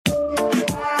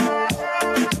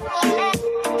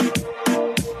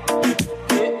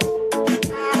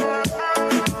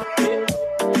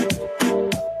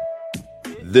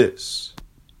This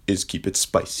is Keep It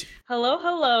Spicy. Hello,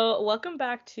 hello. Welcome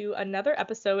back to another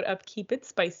episode of Keep It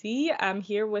Spicy. I'm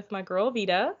here with my girl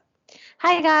Vita.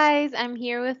 Hi guys, I'm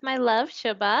here with my love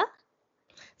Shubha.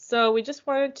 So we just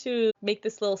wanted to make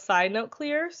this little side note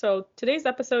clear. So today's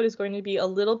episode is going to be a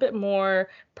little bit more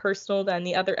personal than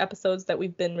the other episodes that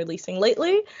we've been releasing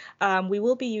lately. We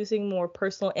will be using more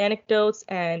personal anecdotes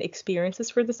and experiences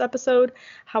for this episode.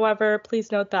 However,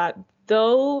 please note that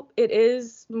though it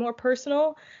is more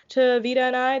personal to Vita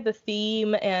and I, the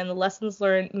theme and the lessons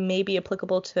learned may be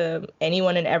applicable to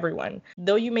anyone and everyone.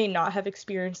 Though you may not have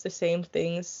experienced the same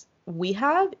things we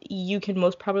have, you can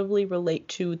most probably relate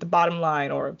to the bottom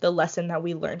line or the lesson that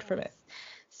we learned from it.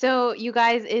 So, you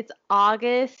guys, it's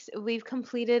August. We've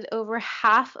completed over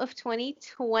half of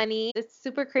 2020. It's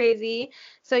super crazy.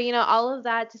 So, all of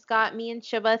that just got me and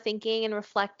Shubha thinking and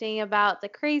reflecting about the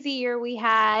crazy year we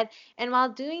had. And while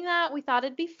doing that, we thought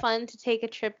it'd be fun to take a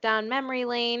trip down memory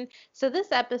lane. So,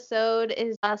 this episode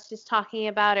is us just talking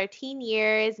about our teen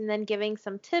years and then giving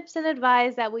some tips and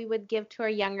advice that we would give to our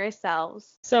younger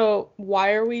selves. So,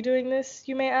 why are we doing this,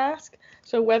 you may ask?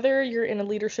 So, whether you're in a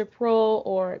leadership role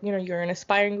or, you're an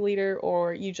aspiring leader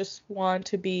or you just want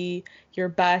to be your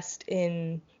best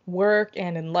in work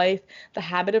and in life, the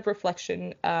habit of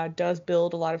reflection does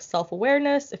build a lot of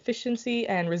self-awareness, efficiency,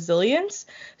 and resilience.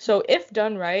 So, if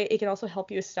done right, it can also help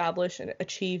you establish and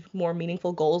achieve more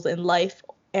meaningful goals in life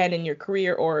and in your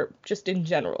career or just in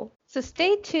general. So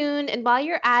stay tuned, and while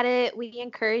you're at it, we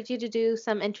encourage you to do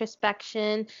some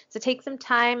introspection. So take some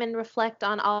time and reflect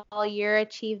on all your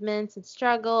achievements and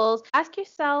struggles. Ask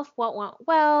yourself what went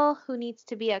well, who needs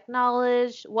to be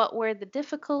acknowledged, what were the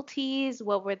difficulties,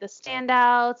 what were the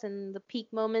standouts and the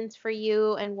peak moments for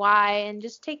you, and why, and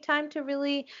just take time to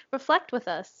really reflect with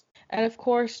us. And of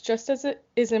course, just as it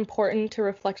is important to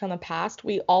reflect on the past,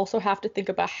 we also have to think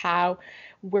about how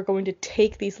we're going to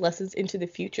take these lessons into the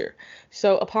future.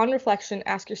 So upon reflection,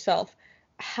 ask yourself,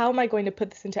 how am I going to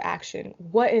put this into action?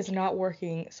 What is not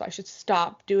working, so I should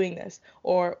stop doing this?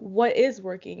 Or what is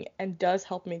working and does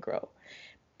help me grow?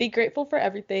 Be grateful for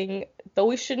everything. Though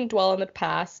we shouldn't dwell on the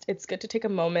past, it's good to take a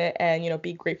moment and,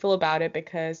 be grateful about it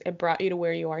because it brought you to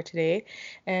where you are today.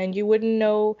 And you wouldn't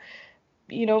know,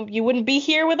 you wouldn't be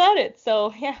here without it.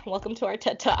 So, yeah, welcome to our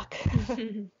TED Talk.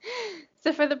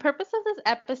 So for the purpose of this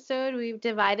episode, we've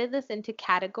divided this into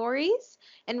categories,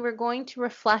 and we're going to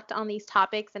reflect on these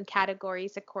topics and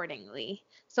categories accordingly.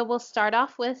 So we'll start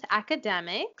off with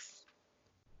academics.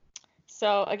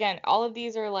 So again, all of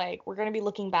these are we're going to be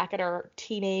looking back at our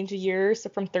teenage years, so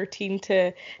from 13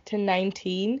 to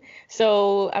 19.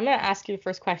 So I'm going to ask you the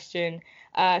first question.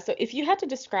 So if you had to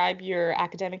describe your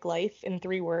academic life in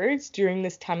 3 words during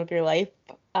this time of your life,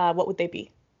 what would they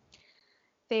be?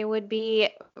 They would be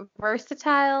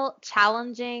versatile,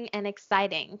 challenging, and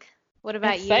exciting. What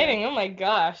about Exciting, oh my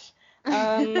gosh.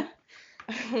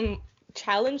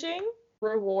 Challenging,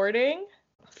 rewarding,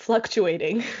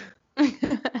 fluctuating.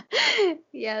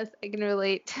 Yes, I can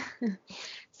relate.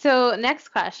 So, next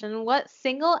question. What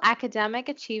single academic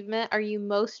achievement are you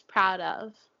most proud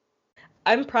of?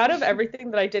 I'm proud of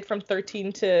everything that I did from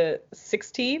 13 to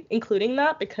 16, including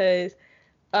that, because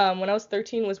when I was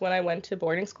 13 was when I went to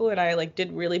boarding school and I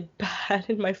did really bad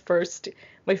in my first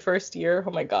year.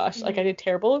 Oh my gosh, I did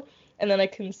terrible. And then I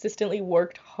consistently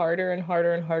worked harder and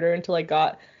harder and harder until I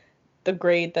got the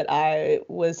grade that I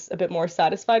was a bit more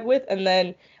satisfied with. And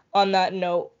then on that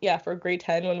note, yeah, for grade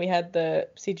 10 when we had the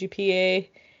CGPA,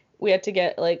 we had to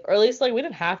get or at least we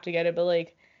didn't have to get it, but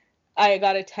I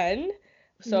got a 10.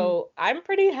 So I'm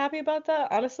pretty happy about that,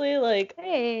 honestly.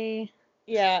 Hey.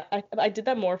 Yeah, I did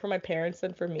that more for my parents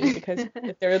than for me because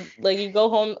if they're you go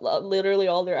home, literally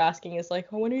all they're asking is oh,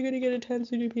 when are you gonna get a 10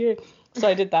 CGPA? So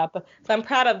I did that, but so I'm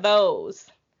proud of those.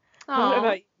 What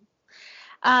about you?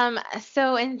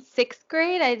 So in 6th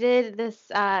grade, I did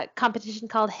this competition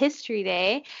called History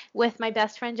Day with my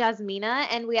best friend Jasmina,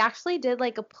 and we actually did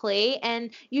a play.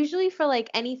 And usually for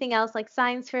anything else, like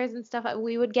science fairs and stuff,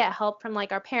 we would get help from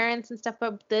our parents and stuff.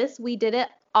 But we did it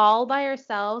all by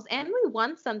ourselves, and we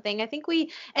won something. I think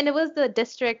and it was the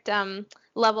district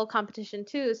level competition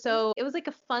too. So it was a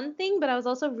fun thing, but I was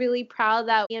also really proud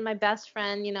that me and my best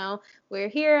friend, we're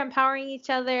here empowering each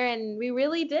other, and we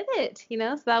really did it,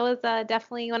 So that was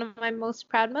definitely one of my most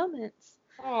proud moments.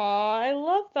 Aw, I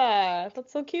love that.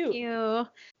 That's so cute. Thank you.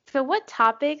 So what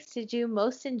topics did you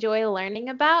most enjoy learning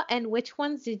about, and which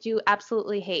ones did you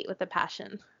absolutely hate with a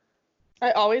passion?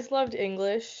 I always loved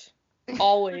English.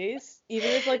 Always. Even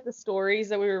if the stories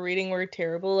that we were reading were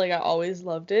terrible, I always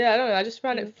loved it. I don't know, I just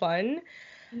found it fun.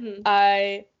 Mm-hmm.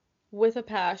 I with a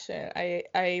passion.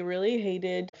 I really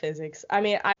hated physics. I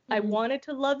mean, I Mhm. wanted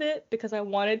to love it because I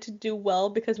wanted to do well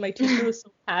because my teacher was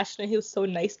so passionate. He was so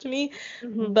nice to me.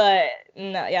 Mhm. But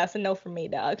no, yeah, it's a no for me,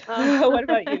 dog. Oh. What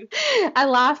about you? I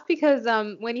laughed because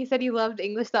when you said you loved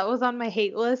English, that was on my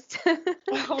hate list.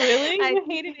 Oh, really? I You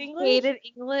hated English? hated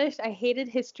English. I hated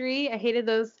history. I hated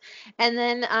those. And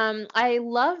then I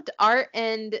loved art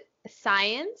and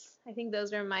science. I think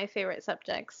those are my favorite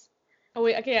subjects. Oh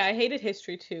wait, okay, I hated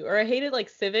history too. Or I hated like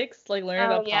civics, like learning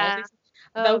Oh about yeah. politics.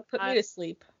 That Oh would put me God. to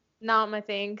sleep. Not my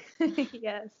thing.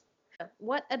 Yes.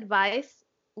 What advice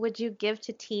would you give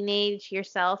to teenage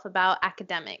yourself about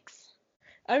academics?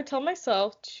 I would tell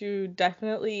myself to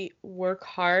definitely work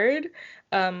hard.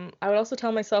 I would also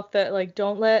tell myself that like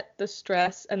don't let the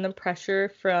stress and the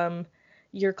pressure from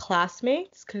your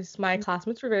classmates, because my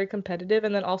classmates were very competitive,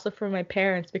 and then also from my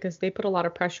parents because they put a lot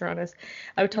of pressure on us.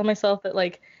 I would tell myself that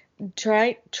like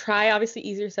try obviously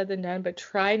easier said than done, but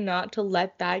try not to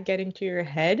let that get into your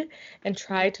head and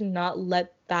try to not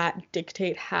let that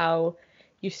dictate how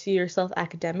you see yourself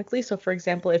academically. So for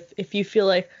example, if you feel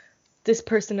like this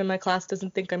person in my class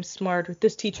doesn't think I'm smart or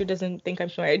this teacher doesn't think I'm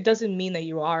smart, it doesn't mean that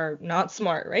you are not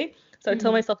smart, right? So I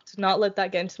tell Mhm. myself to not let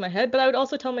that get into my head, but I would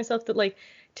also tell myself that like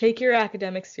take your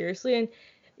academics seriously and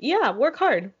yeah, work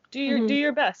hard. Do Mhm.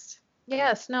 your best.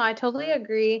 Yes, no, I totally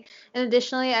agree. And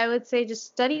additionally, I would say just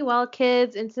study well,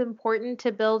 kids. It's important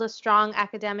to build a strong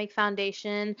academic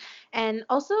foundation. And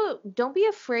also, don't be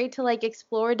afraid to like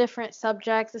explore different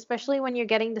subjects, especially when you're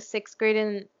getting to sixth grade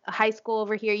in high school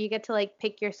over here. You get to like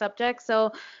pick your subjects.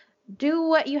 So do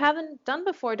what you haven't done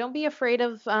before. Don't be afraid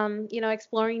of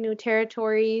exploring new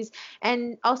territories.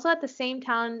 And also at the same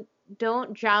time,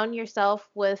 don't drown yourself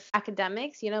with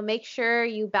academics. Make sure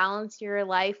you balance your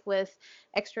life with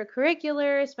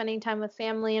extracurriculars, spending time with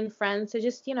family and friends to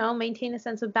just, maintain a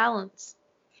sense of balance.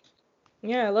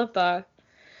 Yeah, I love that.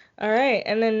 All right,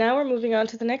 and then now we're moving on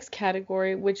to the next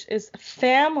category, which is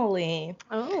family.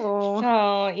 Oh.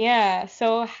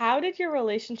 So how did your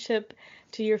relationship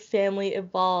to your family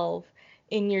evolve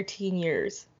in your teen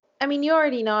years? I mean, you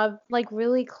already know I'm like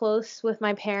really close with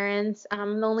my parents.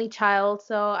 I'm the only child,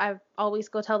 so I always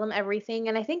go tell them everything.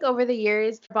 And I think over the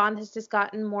years, our bond has just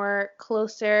gotten more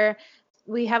closer.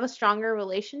 We have a stronger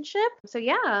relationship. So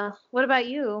yeah, what about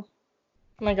you?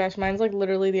 Oh my gosh, mine's like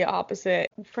literally the opposite.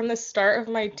 From the start of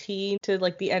my teen to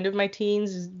like the end of my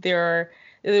teens, there are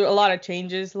a lot of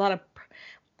changes, a lot of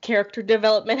character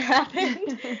development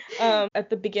happened. At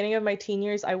the beginning of my teen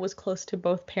years, I was close to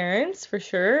both parents for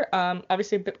sure.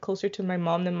 Obviously a bit closer to my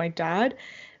mom than my dad.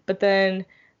 But then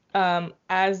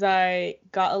as I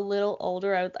got a little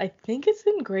older, I think it's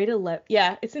in grade 11.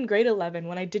 Yeah, it's in grade 11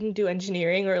 when I didn't do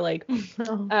engineering or like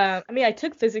Oh. I mean, I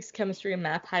took physics, chemistry, and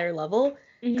math higher level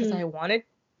because Mhm. I wanted,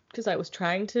 because I was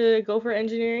trying to go for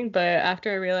engineering, but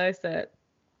after I realized that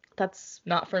that's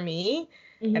not for me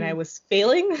and I Mhm. was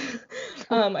failing,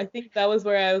 I think that was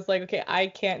where I was like, okay, I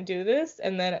can't do this.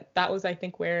 And then that was, I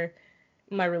think, where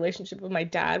my relationship with my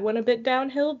dad went a bit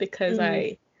downhill because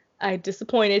Mhm. I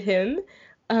disappointed him.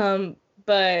 Um,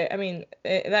 but I mean,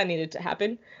 that needed to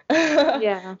happen. But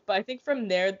Yeah. I think from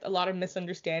there, a lot of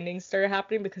misunderstandings started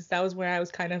happening because that was where I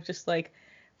was kind of just like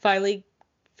finally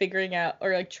figuring out,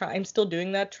 or like I'm still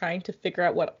doing that, trying to figure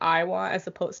out what I want as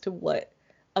opposed to what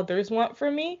others want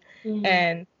from me. Mhm.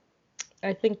 And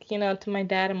I think, to my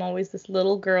dad, I'm always this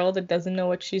little girl that doesn't know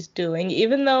what she's doing,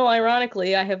 even though,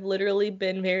 ironically, I have literally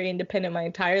been very independent my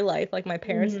entire life. Like, my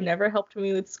parents Mhm. never helped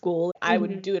me with school. I would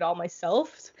Mhm. do it all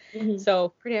myself. Mhm. So,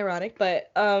 pretty ironic.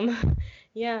 But,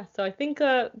 yeah, so I think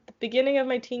the beginning of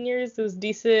my teen years was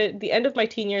decent. The end of my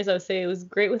teen years, I would say it was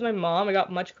great with my mom. I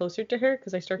got much closer to her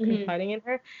because I started Mhm. confiding in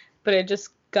her. But it just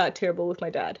got terrible with my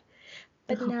dad.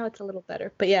 But now it's a little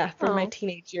better. But yeah, for my Oh.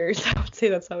 teenage years, I would say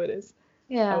that's how it is.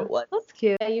 How Yeah, it was. that's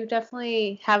cute. Yeah, you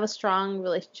definitely have a strong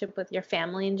relationship with your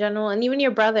family in general, and even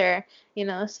your brother,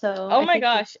 so Oh I my think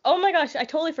gosh. Oh my gosh. I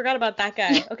totally forgot about that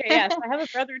guy. Okay, yes, I have a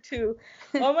brother too.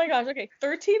 Oh my gosh. Okay,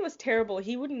 13 was terrible.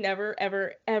 He would never,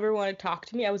 ever, ever want to talk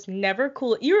to me. I was never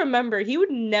cool. You remember, he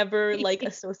would never like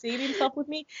associate himself with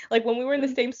me. Like when we were in the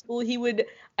same school,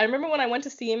 I remember when I went to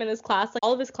see him in his class, like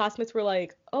all of his classmates were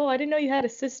like, "Oh, I didn't know you had a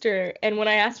sister." And when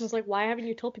I asked him, I was like, "Why haven't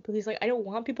you told people?" He's like, "I don't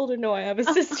want people to know I have a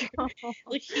sister."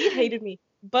 Like he hated me.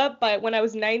 But when I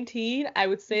was 19, I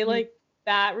would say Mhm. like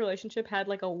that relationship had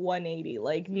like a 180.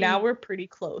 Like now Mhm. we're pretty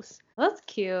close. That's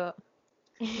cute.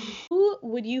 Who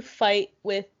would you fight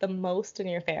with the most in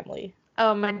your family?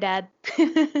 Oh, my dad.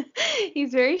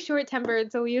 He's very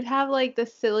short-tempered, so we would have like the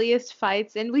silliest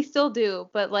fights, and we still do,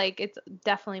 but like it's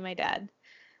definitely my dad.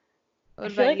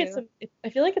 What I feel about like you? I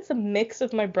feel like it's a mix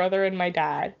of my brother and my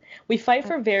dad. We fight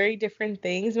for very different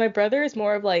things. My brother is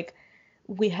more of like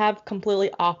we have completely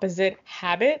opposite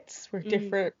habits. We're Mm.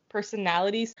 different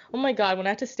personalities. Oh my God, when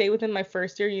I had to stay within my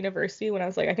first year university when I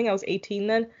was like I think I was 18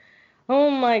 then. Oh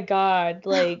my God,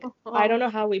 like I don't know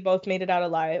how we both made it out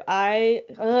alive.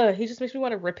 He just makes me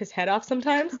want to rip his head off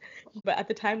sometimes. But at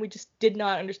the time, we just did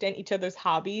not understand each other's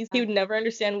hobbies. He would never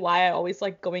understand why I always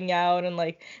like going out and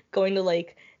like going to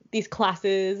like these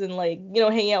classes and like,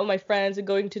 hanging out with my friends and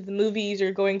going to the movies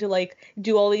or going to like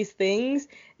do all these things.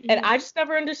 And Mhm. I just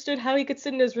never understood how he could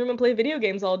sit in his room and play video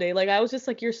games all day. Like I was just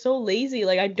like, you're so lazy.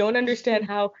 Like I don't understand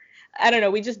how, I don't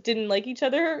know, we just didn't like each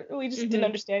other. We just didn't Mhm.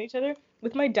 understand each other.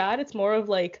 With my dad, it's more of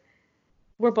like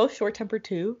we're both short-tempered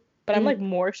too, but I'm Mhm. like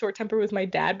more short-tempered with my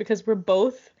dad because we're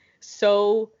both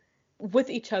so with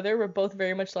each other, we're both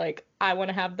very much like I want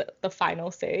to have the final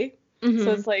say. So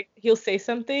Mhm. it's like he'll say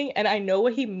something and I know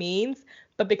what he means,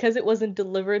 but because it wasn't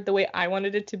delivered the way I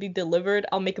wanted it to be delivered,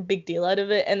 I'll make a big deal out of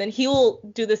it and then he will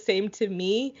do the same to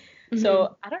me. Mhm.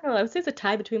 So I don't know, I would say it's a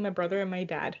tie between my brother and my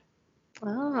dad.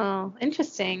 Oh,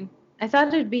 interesting. I thought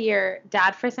it'd be your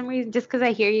dad for some reason, just because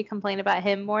I hear you complain about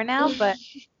him more now. But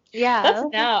That's yeah.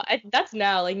 now. That's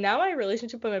now. Like now, my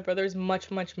relationship with my brother is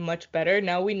much, much, much better.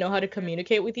 Now we know how to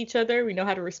communicate with each other. We know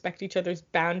how to respect each other's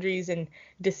boundaries and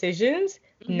decisions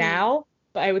Mhm. now.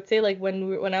 But I would say like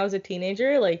when I was a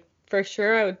teenager, like for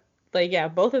sure I would like yeah,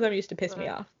 both of them used to piss me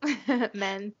off.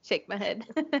 Men, shake my head.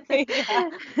 Yeah.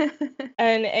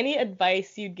 And any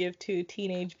advice you'd give to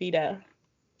teenage Vita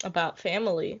about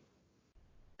family?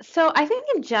 So I think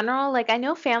in general, like I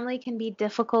know family can be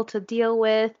difficult to deal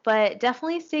with, but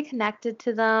definitely stay connected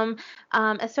to them,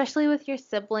 especially with your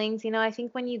siblings. I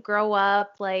think when you grow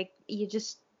up, like you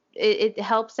just it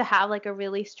helps to have like a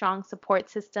really strong support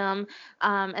system,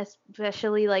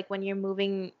 especially like when you're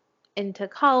moving into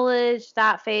college,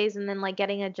 that phase, and then like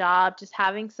getting a job, just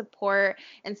having support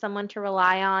and someone to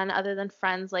rely on other than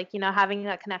friends, like having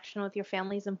that connection with your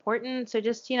family is important. So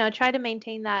just try to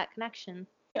maintain that connection.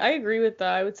 I agree with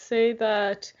that. I would say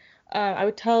that I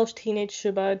would tell teenage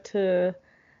Shuba to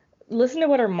listen to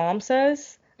what her mom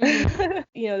says.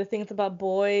 The things about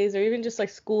boys or even just like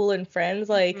school and friends.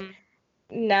 Like Mhm.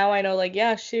 now I know like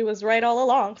yeah, she was right all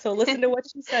along. So listen to what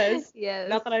she says. Yes.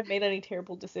 Not that I've made any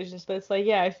terrible decisions, but it's like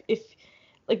yeah, if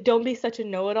like don't be such a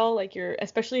know-it-all like you're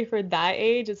especially for that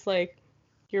age, it's like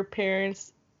your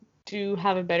parents do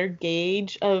have a better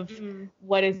gauge of Mm.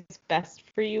 what is best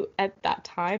for you at that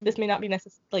time. This may not be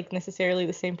necessarily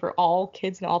the same for all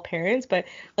kids and all parents, but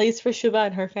at least for Shuba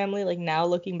and her family, like now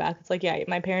looking back, it's like, yeah,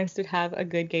 my parents did have a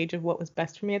good gauge of what was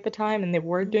best for me at the time, and they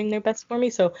were doing their best for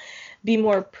me. So be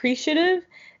more appreciative,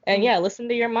 and Mhm. yeah, listen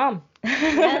to your mom.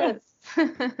 Yes.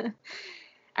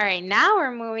 All right, now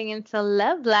we're moving into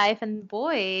love life and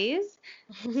boys.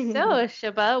 So,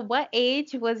 Shaba, what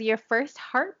age was your first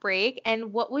heartbreak,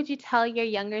 and what would you tell your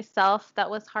younger self that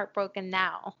was heartbroken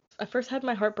now? I first had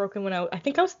my heart broken when I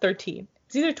think I was 13.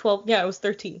 It's either 12, yeah, I was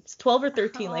 13. It's 12 or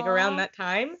 13, like around Oh. that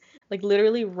time. Like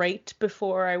literally right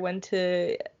before I went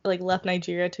to like left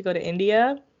Nigeria to go to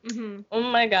India. Mhm. Oh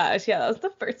my gosh, yeah, that was the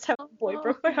first time a boy Oh.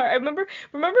 broke my heart. I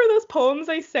remember those poems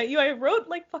I sent you? I wrote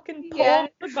like fucking Yeah.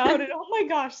 poems about it. Oh my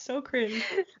gosh, so cringe.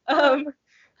 Um,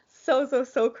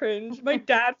 so cringe. My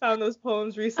dad found those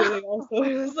poems recently also.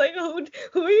 He was like,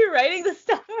 who are you writing this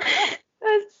stuff about?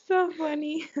 That's so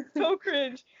funny. So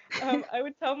cringe. I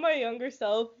would tell my younger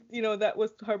self, that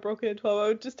was heartbroken at 12. I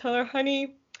would just tell her,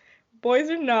 honey, boys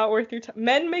are not worth your time.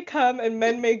 Men may come and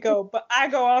men may go, but I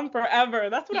go on forever.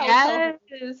 That's what I would tell her.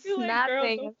 Yes, Be like, girl,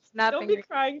 snapping, don't be snapping.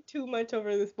 crying too much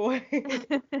over this boy.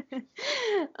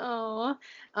 Oh,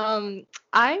 um,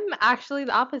 I'm actually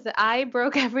the opposite. I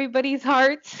broke everybody's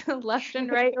hearts left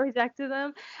and right, rejected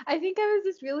them. I think I was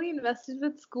just really invested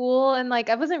with school and like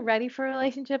I wasn't ready for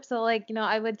relationships, so like,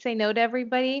 I would say no to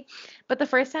everybody. But the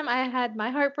first time I had my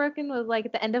heart broken was like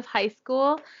at the end of high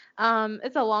school.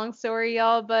 It's a long story,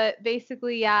 y'all, but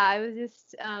basically, yeah, I was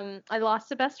just I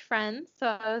lost a best friend, so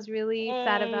I was really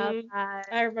sad about um, that.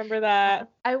 I remember that.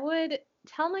 I would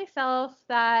tell myself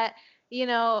that,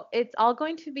 it's all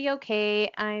going to be okay.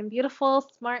 I'm beautiful,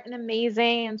 smart, and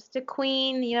amazing. I'm just a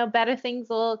queen. Better things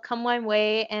will come my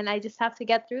way, and I just have to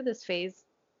get through this phase.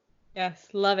 Yes,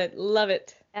 love it, love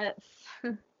it. Yes.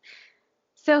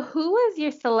 So, who was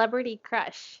your celebrity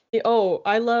crush? Oh,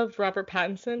 I love Robert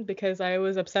Pattinson because I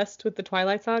was obsessed with the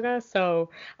Twilight Saga, so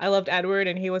I loved Edward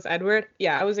and he was Edward.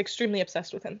 Yeah, I was extremely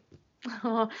obsessed with him.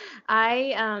 Oh,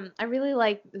 I really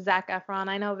like Zac Efron.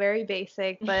 I know very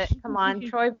basic, but come on,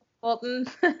 Troy Bolton.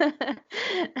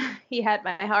 He had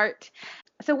my heart.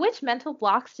 So, which mental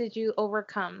blocks did you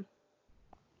overcome?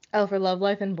 Oh, for love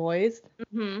life and boys.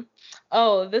 Mm-hmm.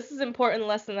 Oh, this is an important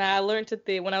lesson that I learned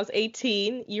when I was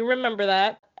 18. You remember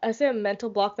that? I say a mental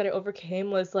block that I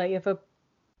overcame was like if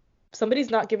somebody's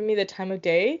not giving me the time of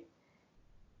day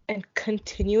and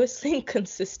continuously and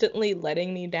consistently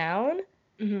letting me down,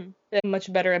 Mm-hmm. I'm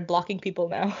much better at blocking people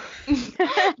now.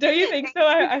 Don't you think so?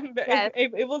 I'm Yes.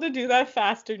 able to do that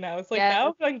faster now. It's like now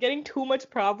Yes. if I'm getting too much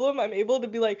problem, I'm able to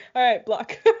be like, all right,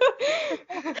 block.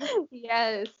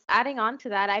 Yes. Adding on to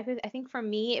that, I think for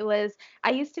me it was I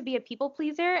used to be a people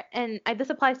pleaser, and this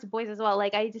applies to boys as well.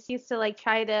 Like I just used to like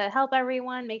try to help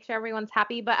everyone, make sure everyone's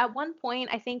happy. But at one point,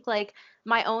 I think like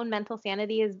my own mental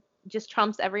sanity is just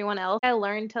trumps everyone else. I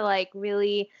learned to like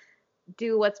really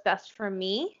do what's best for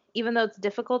me, even though it's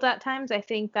difficult at times. I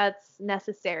think that's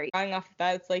necessary. Going off of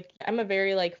that, it's like I'm a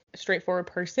very like straightforward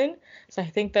person. So I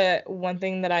think that one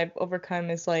thing that I've overcome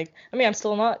is like, I mean, I'm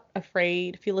still not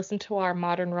afraid. If you listen to our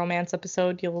modern romance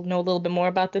episode, you'll know a little bit more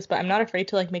about this, but I'm not afraid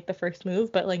to like make the first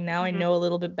move, but like now I Mhm. know a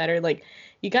little bit better. Like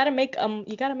you gotta make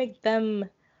them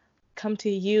come to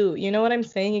you. You know what I'm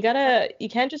saying? You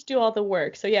can't just do all the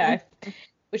work. So yeah,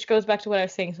 which goes back to what I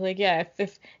was saying. So like yeah,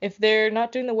 if they're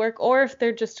not doing the work or if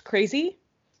they're just crazy,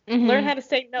 learn Mhm. how to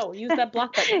say no. Use that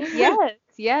block button. Yes,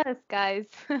 yes, guys.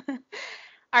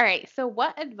 All right, so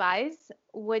what advice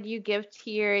would you give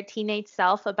to your teenage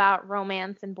self about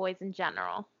romance and boys in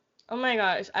general? Oh my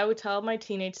gosh, I would tell my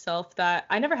teenage self that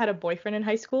I never had a boyfriend in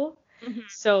high school. Mhm.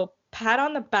 So, pat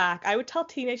on the back. I would tell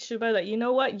teenage Shuba that, you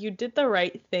know what, you did the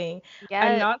right thing.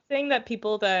 I'm Yes. not saying that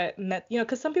people that met,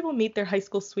 because some people meet their high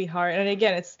school sweetheart. And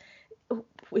again,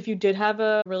 if you did have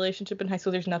a relationship in high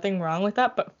school, there's nothing wrong with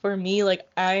that. But for me, like,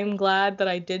 I'm glad that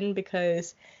I didn't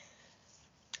because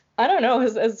I don't know,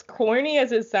 as corny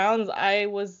as it sounds, I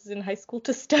was in high school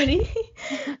to study.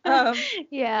 um,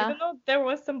 Yeah. Even though there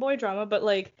was some boy drama, but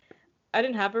like, I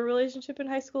didn't have a relationship in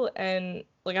high school, and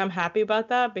like I'm happy about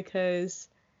that because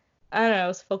I don't know, I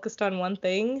was focused on one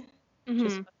thing,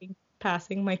 just Mhm. fucking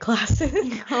passing my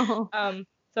classes. No.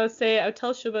 So I would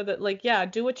tell Shuba that like yeah,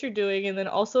 do what you're doing, and then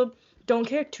also don't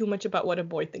care too much about what a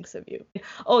boy thinks of you.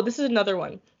 Oh, this is another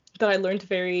one that I learned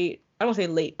I don't say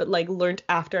late, but like learned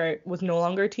after I was no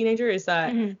longer a teenager is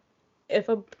that Mhm. if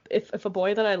a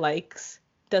boy that I likes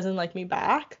doesn't like me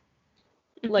back,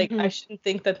 like I Mhm. shouldn't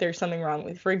think that there's something wrong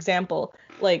with. For example,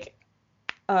 like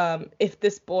if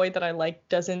this boy that I like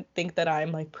doesn't think that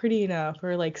I'm like pretty enough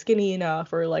or like skinny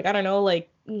enough or like I don't know like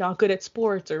not good at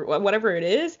sports or whatever it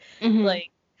is, Mhm. like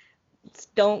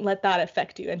don't let that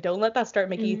affect you and don't let that start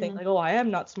making you think Mhm. like oh I am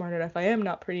not smart enough, I am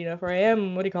not pretty enough, or I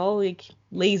am what do you call it, like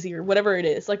lazy or whatever it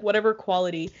is, like whatever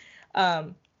quality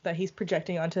that he's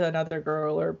projecting onto another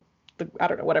girl or I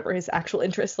don't know whatever his actual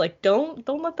interests, like don't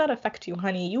let that affect you,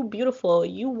 honey. You beautiful,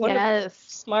 you wonderful, Yes.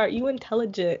 smart, you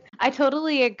intelligent. I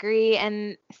totally agree.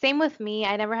 And same with me.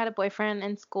 I never had a boyfriend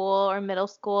in school or middle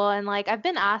school. And like, I've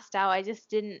been asked out. I just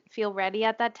didn't feel ready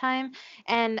at that time.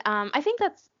 And I think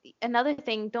that's another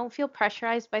thing. Don't feel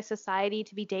pressurized by society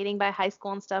to be dating by high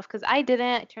school and stuff. Cause I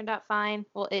didn't. It turned out fine.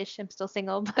 Well, ish. I'm still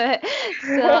single, but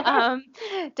still,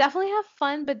 definitely have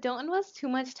fun, but don't invest too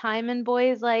much time in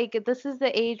boys. Like, this is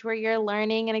the age where you're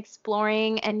learning and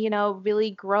exploring and,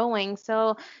 really growing.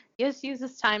 So, just use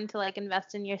this time to like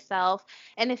invest in yourself.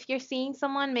 And if you're seeing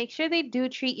someone, make sure they do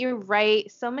treat you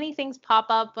right. So many things pop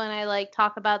up when I like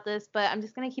talk about this, but I'm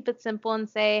just going to keep it simple and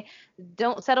say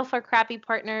don't settle for crappy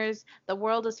partners. The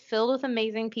world is filled with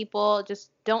amazing people. Just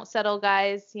don't settle,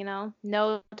 guys.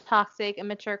 No toxic,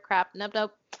 immature crap. Nope,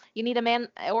 nope. You need a man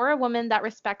or a woman that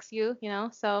respects you.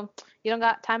 So you don't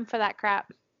got time for that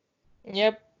crap.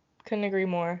 Yep, couldn't agree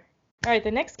more. All right, the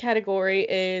next category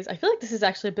is I feel like this is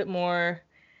actually a bit more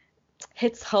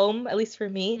hits home, at least for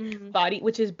me, Mhm.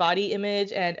 which is body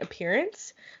image and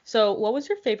appearance. So, what was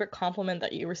your favorite compliment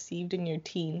that you received in your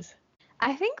teens?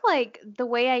 I think like the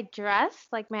way I dress,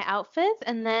 like my outfits,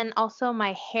 and then also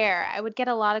my hair. I would get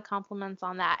a lot of compliments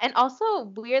on that. And also,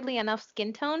 weirdly enough,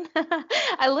 skin tone.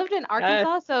 I lived in Yes.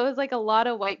 Arkansas, so it was like a lot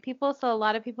of white people. So a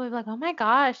lot of people would be like, "Oh my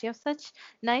gosh, you have such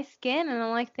nice skin." And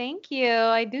I'm like, "Thank you.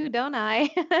 I do, don't I?"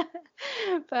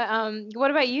 But what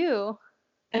about you?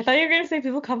 I thought you were gonna say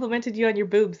people complimented you on your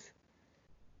boobs.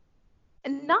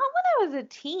 Not when I was a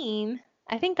teen.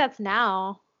 I think that's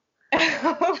now.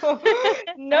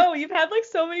 No, you've had like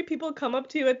so many people come up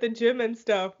to you at the gym and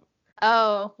stuff.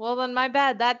 Oh, well then my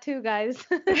bad. That too, guys.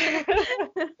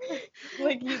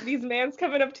 Like these mans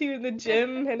coming up to you in the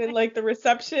gym and in like the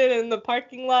reception and the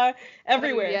parking lot, Oh,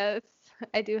 everywhere. yes.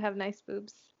 I do have nice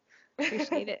boobs.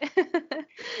 Appreciate it.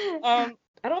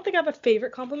 I don't think I have a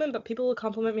favorite compliment, but people will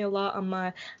compliment me a lot on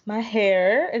my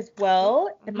hair as well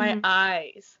and my Mhm.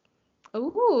 eyes.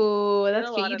 Ooh, Did that's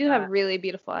a cute. lot You of do have that. really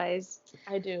beautiful eyes.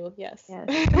 I do, yes.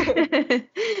 Yes.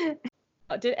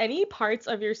 Did any parts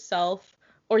of yourself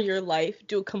or your life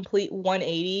do a complete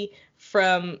 180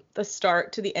 from the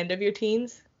start to the end of your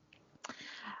teens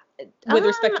with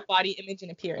respect Um, to body image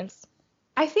and appearance?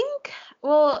 I think,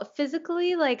 well,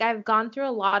 physically, like I've gone through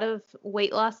a lot of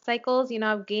weight loss cycles.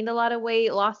 I've gained a lot of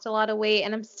weight, lost a lot of weight,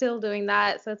 and I'm still doing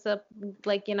that. So it's a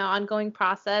like, ongoing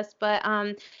process. But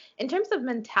in terms of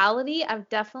mentality, I've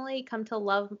definitely come to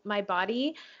love my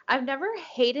body. I've never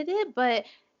hated it, but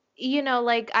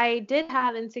like I did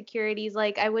have insecurities.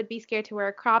 Like I would be scared to wear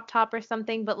a crop top or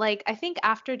something. But like I think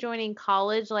after joining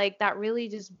college, like that really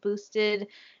just boosted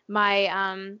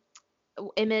my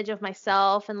image of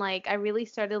myself, and like I really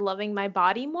started loving my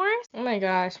body more. Oh my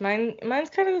gosh, mine's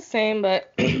kind of the same,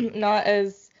 but not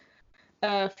as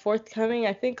forthcoming.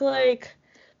 I think like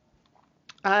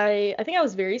I think I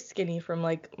was very skinny from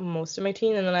like most of my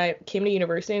teen, and then I came to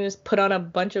university and just put on a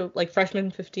bunch of like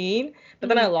freshman 15, but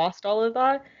then I Mhm. lost all of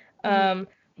that. Mhm.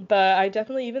 But I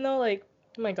definitely, even though like,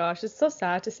 oh my gosh, it's so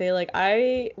sad to say, like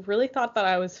I really thought that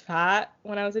I was fat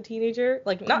when I was a teenager,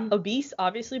 like not Mhm. obese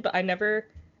obviously, but I never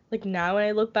like now when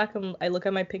I look back and I look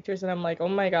at my pictures and I'm like, oh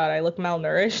my God, I look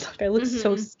malnourished, like I look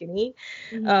so Mhm. skinny.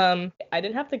 Mhm. I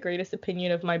didn't have the greatest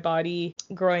opinion of my body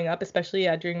growing up, especially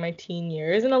during my teen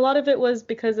years, and a lot of it was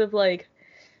because of like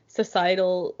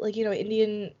societal, like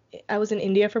Indian. I was in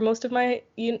India for most of my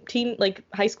teen, like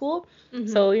high school, Mhm.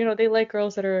 so they like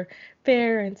girls that are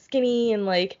fair and skinny and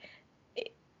like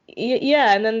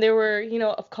yeah, and then there were,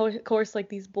 of course, like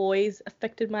these boys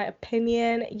affected my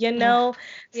opinion, Ugh. so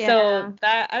Yeah.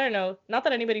 that I don't know, not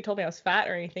that anybody told me I was fat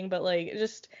or anything, but like it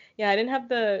just yeah, I didn't have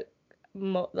a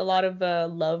lot of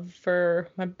love for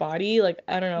my body. Like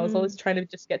I don't know, I was always Mhm. trying to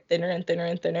just get thinner and thinner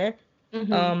and thinner.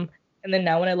 Mhm. Um, and then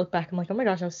now when I look back, I'm like, oh my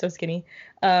gosh, I was so skinny.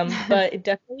 But it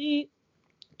definitely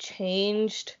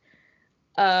changed.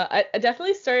 I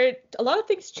definitely started. A lot of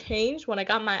things changed when I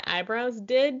got my eyebrows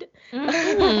did.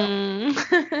 Mm.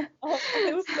 And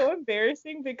it was so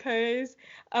embarrassing because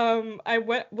I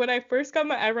went when I first got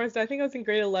my eyebrows done, I think I was in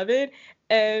grade 11,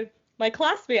 and my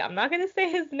classmate, I'm not gonna say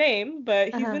his name, but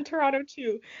he's Uh-huh. in Toronto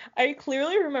too. I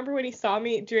clearly remember when he saw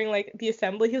me during like the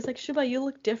assembly, he was like, Shuba, you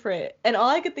look different. And all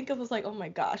I could think of was like, oh my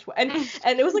gosh. And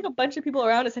it was like a bunch of people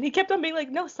around us, and he kept on being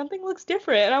like, no, something looks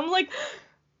different. And I'm like,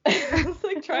 I was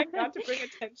like trying not to bring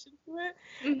attention to it.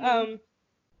 Mhm. Um,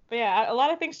 but yeah, a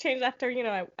lot of things changed after,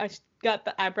 I got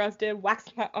the eyebrows did,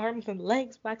 waxed my arms and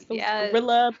legs, waxed those Yes.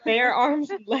 gorilla bear arms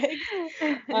and legs.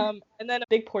 And then a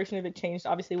big portion of it changed,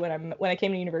 obviously, when I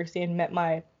came to university and met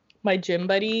my gym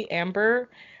buddy, Amber.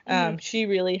 Mhm. She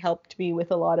really helped me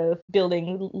with a lot of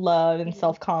building love and Mhm.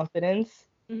 self-confidence.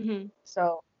 Mhm.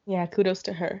 So yeah, kudos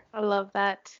to her. I love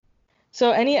that.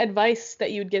 So any advice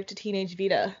that you would give to teenage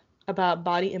Vita about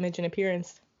body image and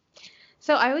appearance?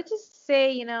 So I would just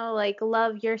say, like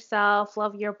love yourself,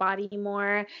 love your body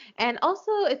more. And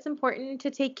also it's important to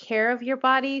take care of your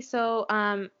body. So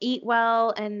eat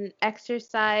well and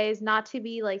exercise, not to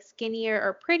be like skinnier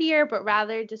or prettier, but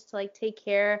rather just to like take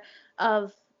care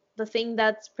of the thing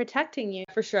that's protecting you.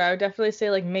 For sure. I would definitely say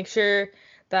like make sure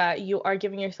that you are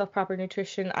giving yourself proper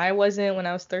nutrition. I wasn't when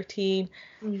I was 13,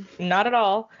 Mm. not at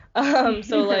all.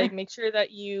 So like make sure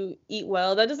that you eat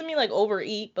well. That doesn't mean like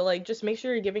overeat, but like just make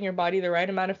sure you're giving your body the right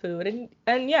amount of food,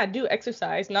 and yeah, do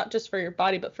exercise, not just for your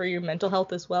body, but for your mental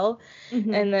health as well.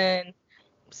 Mhm. And then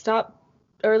stop,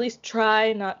 or at least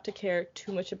try not to care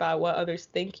too much about what others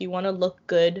think. You want to look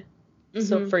good.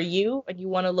 So Mhm. for you, and you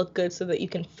want to look good so that you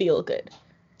can feel good,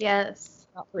 Yes.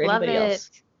 not for Love anybody it.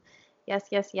 else. Yes,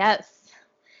 yes, yes.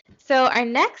 So our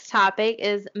next topic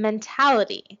is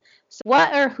mentality. So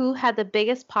what or who had the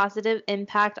biggest positive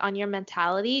impact on your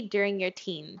mentality during your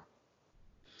teen?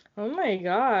 Oh my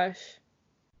gosh.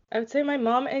 I would say my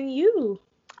mom and you.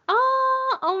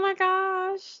 Oh my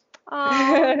gosh.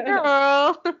 Oh,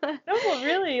 No, girl.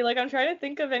 really. Like I'm trying to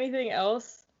think of anything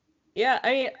else. Yeah,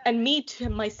 I mean, and me to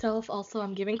myself also.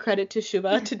 I'm giving credit to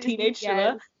Shuba, to teenage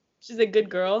Yes. Shuba. She's a good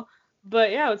girl.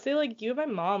 But yeah, I would say like you and my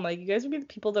mom, like you guys would be the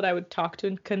people that I would talk to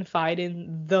and confide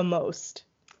in the most.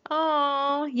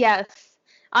 Oh, yes.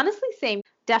 Honestly, same.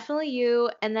 Definitely you.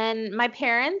 And then my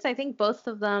parents, I think both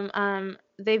of them,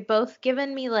 they've both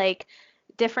given me like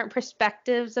different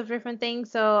perspectives of different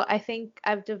things. So I think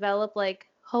I've developed like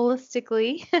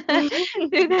holistically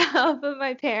through the help of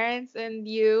my parents and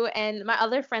you and my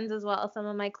other friends as well, some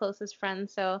of my closest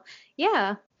friends. So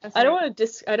yeah, that's I don't right. want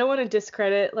to I don't want to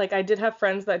discredit, like I did have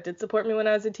friends that did support me when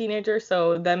I was a teenager,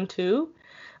 so them too.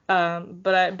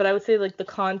 But I would say like the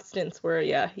constants were,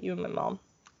 yeah, you and my mom.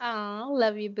 Oh,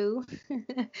 love you, boo.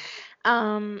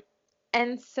 Um,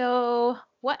 and so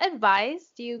What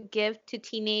advice do you give to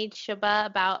teenage Shuba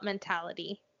about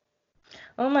mentality?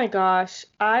 Oh my gosh.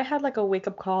 I had like a wake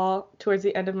up call towards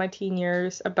the end of my teen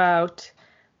years about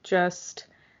just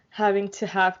having to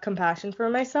have compassion for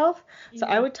myself. So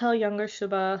I Mm-hmm. would tell younger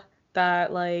Shuba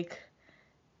that like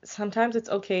sometimes it's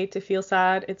okay to feel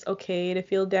sad, it's okay to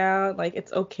feel down, like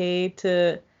it's okay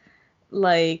to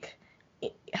like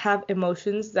have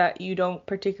emotions that you don't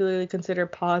particularly consider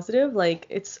positive. Like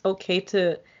it's okay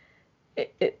to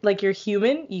like you're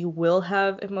human, you will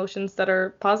have emotions that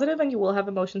are positive and you will have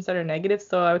emotions that are negative.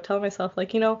 So I would tell myself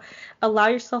like, allow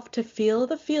yourself to feel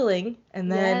the feeling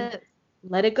and then Yes.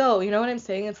 let it go. You know what I'm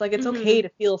saying? It's like it's okay Mm-hmm. to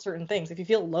feel certain things. If you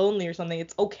feel lonely or something,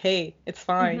 it's okay. It's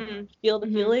fine. Mm-hmm. Feel the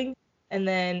Mm-hmm. feeling and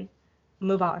then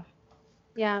move on.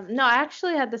 Yeah, no, I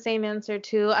actually had the same answer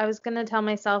too. I was gonna tell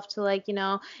myself to like,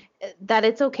 that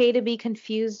it's okay to be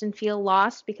confused and feel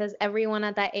lost because everyone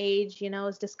at that age,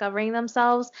 is discovering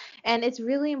themselves. And it's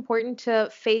really important to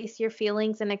face your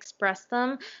feelings and express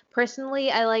them.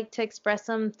 Personally, I like to express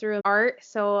them through art,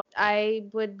 so I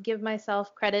would give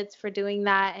myself credits for doing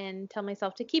that and tell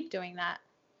myself to keep doing that.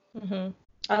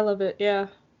 I love it. Yeah.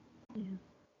 Yeah.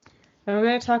 And we're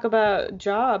going to talk about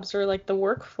jobs or like the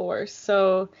workforce.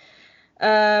 So,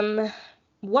 um,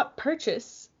 what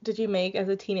purchase did you make as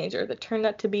a teenager that turned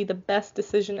out to be the best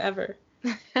decision ever?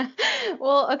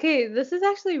 Well, okay, this is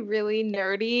actually really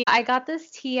nerdy. I got this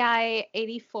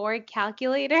TI-84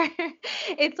 calculator.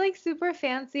 It's like super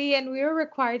fancy and we were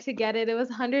required to get it. It was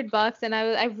 $100 and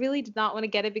I really did not want to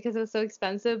get it because it was so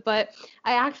expensive, but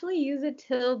I actually use it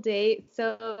till date.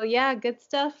 So, yeah, good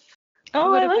stuff.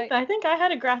 Oh, What I like about that. I think I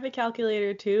had a graphic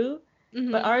calculator too,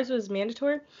 but Mhm. ours was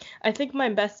mandatory. I think my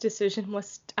best decision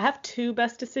was I have two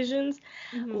best decisions.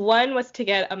 Mhm. One was to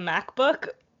get a MacBook.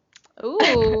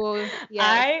 Ooh,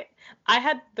 yes. I I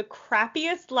had the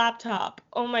crappiest laptop.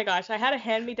 Oh my gosh, I had a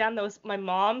hand-me-down that was my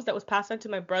mom's that was passed on to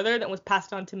my brother that was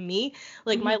passed on to me.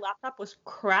 Like my Mhm. laptop was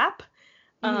crap.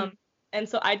 Mhm. Um, and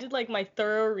so I did like my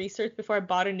thorough research before I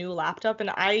bought a new laptop, and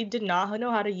I did not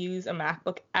know how to use a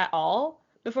MacBook at all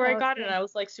before I got it. And Okay. I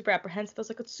was like super apprehensive. I was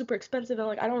like, it's super expensive, and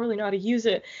like I don't really know how to use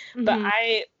it. But Mhm.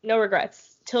 I no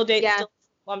regrets till date. Yeah. Still,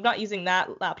 well, I'm not using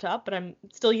that laptop, but I'm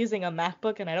still using a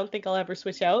MacBook, and I don't think I'll ever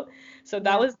switch out. So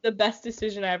that Yeah. was the best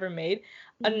decision I ever made.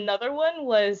 Mhm. Another one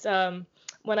was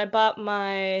when I bought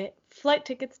my flight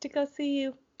tickets to go see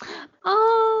you.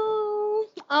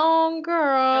 Oh,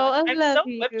 You're girl, like, I I'm love so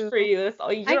whipped you. for you. That's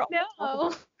all I you're all talking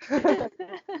know.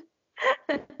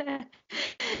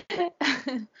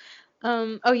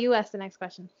 about. Oh, you asked the next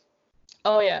question.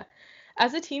 Oh yeah.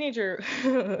 As a teenager,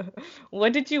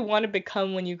 what did you want to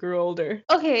become when you grew older?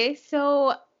 Okay,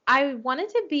 so I wanted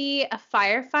to be a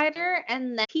firefighter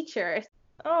and then teacher.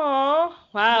 Oh,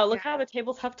 wow, look Yeah, how the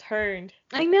tables have turned.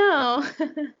 I know.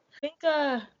 I think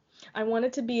I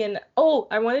wanted to be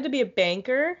I wanted to be a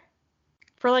banker.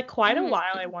 For like quite a Mhm.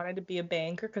 while I wanted to be a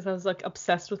banker because I was like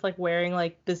obsessed with like wearing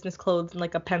like business clothes and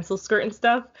like a pencil skirt and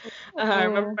stuff. I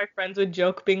remember Oh. my friends would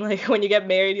joke being like when you get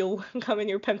married you'll come in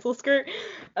your pencil skirt.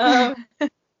 Um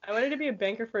I wanted to be a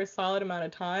banker for a solid amount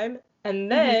of time.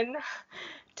 And Mhm. then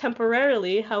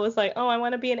temporarily I was like, oh, I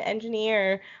want to be an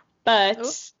engineer. Oh.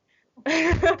 But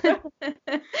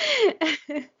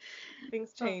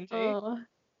things change, eh? Oh,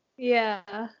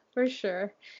 yeah, for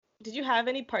sure. Did you have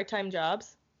any part-time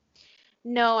jobs?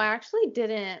 No, I actually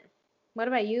didn't. What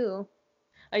about you?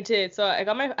 I did. So I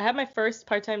had my first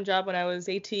part-time job when I was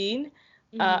 18.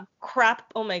 Mhm.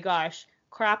 Oh my gosh,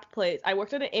 crap place. I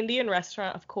worked at an Indian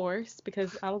restaurant, of course,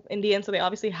 because I'm Indian, so they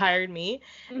obviously hired me.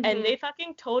 And Mhm. they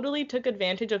fucking totally took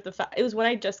advantage of the fact it was when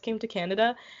I just came to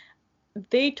Canada.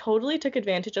 They totally took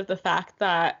advantage of the fact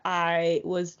that I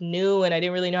was new and I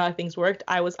didn't really know how things worked.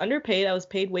 I was underpaid. I was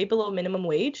paid way below minimum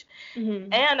wage.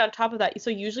 Mhm. And on top of that, so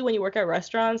usually when you work at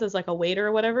restaurants as like a waiter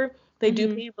or whatever, they do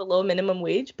Mhm. pay you below minimum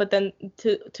wage, but then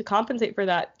to compensate for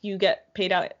that, you get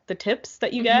paid out the tips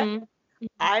that you get. Mhm. Mhm.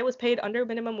 I was paid under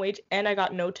minimum wage and I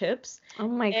got no tips. Oh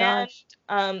my And gosh.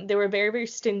 they were very, very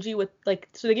stingy with like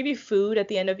so they give you food at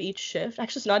the end of each shift.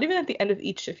 Actually, it's not even at the end of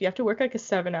each shift. You have to work like a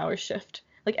 7 hour shift.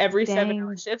 Like every 7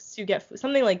 hour Dang. shifts you get food,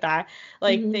 something like that.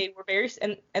 Like Mhm. they were very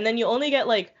and then you only get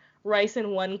like rice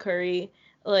and one curry.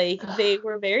 Like they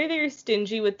were very, very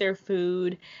stingy with their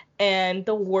food. And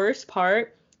the worst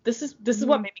part, this is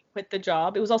what Mhm. made me quit the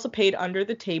job. It was also paid under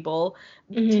the table,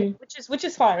 Mhm. which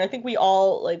is fine. I think we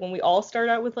all like when we all start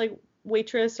out with like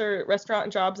waitress or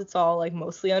restaurant jobs, it's all like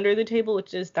mostly under the table,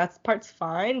 which is that's part's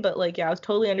fine. But like yeah, I was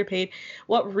totally underpaid.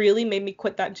 What really made me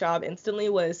quit that job instantly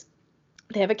was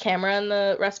they have a camera in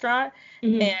the restaurant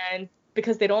Mhm. and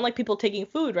because they don't like people taking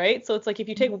food, right? So it's like if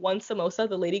you take one samosa,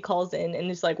 the lady calls in and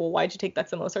is like, well, why'd you take that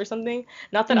samosa or something?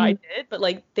 Not that I did, but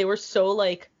like they were so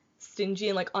like stingy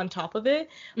and like on top of it.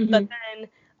 But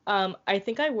then I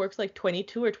think I worked like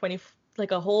 22 or 20,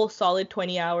 like a whole solid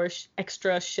 20 hours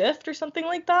extra shift or something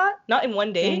like that. Not in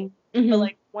one day, but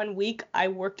like 1 week I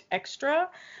worked extra.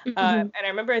 And I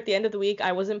remember at the end of the week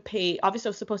I wasn't paid. Obviously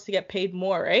I was supposed to get paid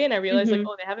more, right? And I realized like,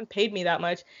 oh, they haven't paid me that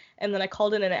much. And then I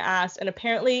called in and I asked, and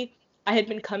apparently I had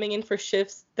been coming in for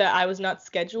shifts that I was not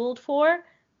scheduled for,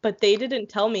 but they didn't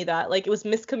tell me that. Like, it was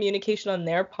miscommunication on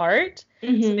their part. So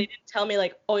they didn't tell me,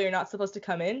 like, oh, you're not supposed to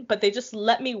come in, but they just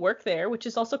let me work there, which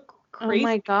is also crazy. Oh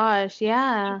my gosh,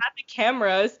 yeah. You have the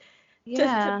cameras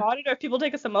to monitor if people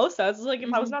take a samosa. It's like,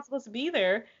 if I was not supposed to be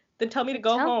there, then tell me to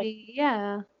go home.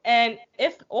 Yeah. And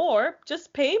or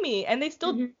just pay me. And they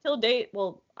still till date,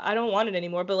 well, I don't want it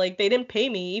anymore, but like they didn't pay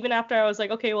me even after I was like,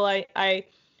 okay, well, I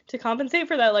to compensate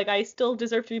for that, like I still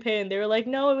deserve to be paid. And they were like,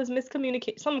 no, it was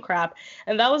miscommunication, some crap.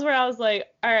 And that was where I was like,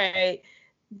 all right,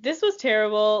 this was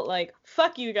terrible. Like,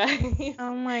 fuck you guys.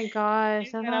 Oh my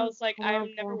gosh. And I was like, horrible.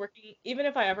 I'm never working, even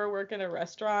if I ever work in a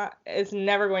restaurant, it's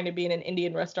never going to be in an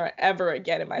Indian restaurant ever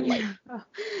again in my life.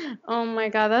 Oh my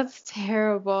god, that's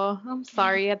terrible. I'm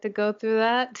sorry you had to go through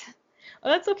that. Oh,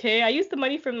 that's okay. I used the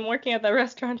money from working at that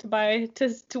restaurant to buy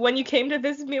to when you came to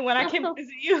visit me, when I came to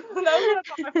visit you. That was what I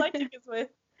bought my flight tickets with.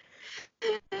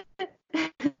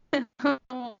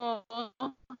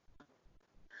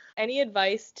 Any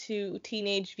advice to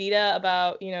teenage Vita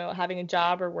about, having a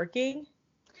job or working?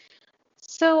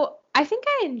 So I think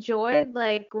I enjoyed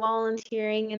like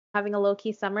volunteering and having a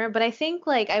low-key summer, but I think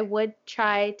like I would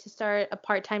try to start a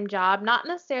part-time job, not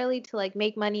necessarily to like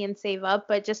make money and save up,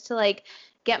 but just to like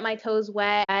get my toes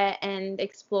wet and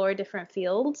explore different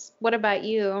fields. What about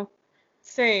you?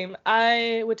 Same.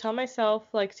 I would tell myself,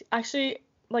 like, actually,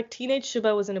 like, teenage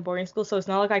Shuba was in a boarding school, so it's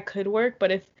not like I could work,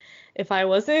 but if I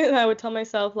wasn't, I would tell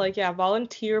myself, like, yeah,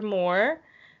 volunteer more.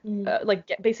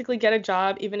 Like, basically get a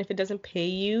job, even if it doesn't pay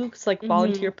you. It's like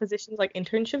volunteer positions, like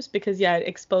internships, because, yeah, it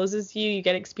exposes you, you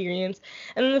get experience.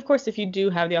 And then, of course, if you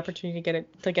do have the opportunity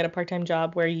to get a part-time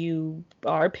job where you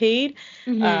are paid,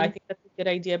 I think that's a good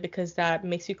idea, because that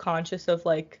makes you conscious of,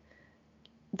 like,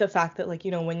 the fact that, like,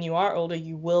 when you are older,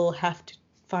 you will have to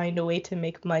find a way to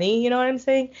make money, you know what I'm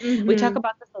saying? We talk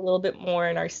about this a little bit more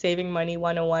in our Saving Money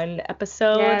 101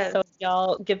 episode. Yes. So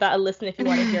y'all give that a listen if you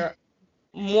want to hear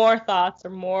more thoughts or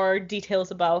more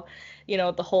details about,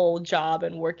 the whole job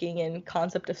and working and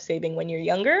concept of saving when you're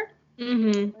younger.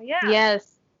 Yeah.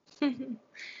 Yes.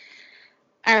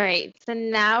 All right, so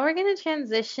now we're going to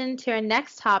transition to our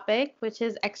next topic, which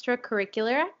is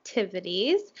extracurricular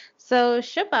activities. So,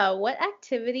 Shubha, what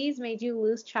activities made you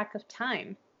lose track of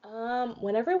time?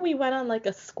 Whenever we went on like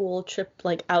a school trip,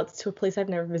 like out to a place I've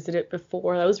never visited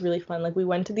before, that was really fun. Like we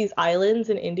went to these islands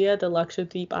in India, the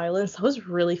Lakshadweep Islands. That was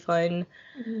really fun.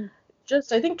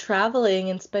 Just I think traveling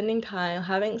and spending time,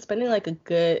 having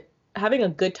a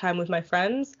good time with my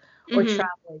friends or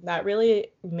traveling, that really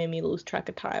made me lose track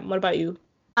of time. What about you?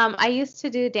 I used to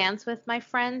do dance with my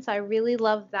friends. So I really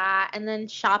love that. And then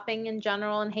shopping in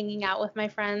general and hanging out with my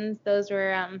friends. Those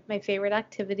were my favorite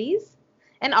activities.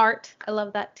 And art. I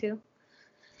love that too.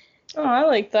 Oh, I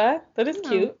like that. That is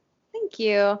cute. Thank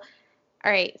you. All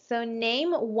right. So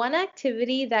name one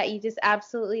activity that you just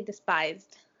absolutely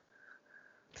despised.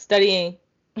 Studying.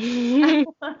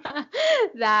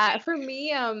 That for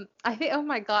me, I think, oh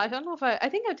my gosh, I don't know if I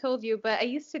think I told you, but I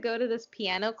used to go to this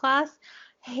piano class.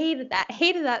 Hated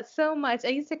that so much. I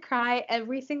used to cry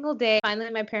every single day.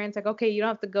 Finally, my parents like, okay, you don't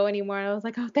have to go anymore. And I was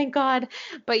like, oh, thank God.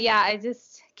 But yeah, I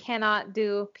just cannot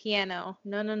do piano.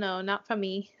 No, not for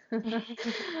me.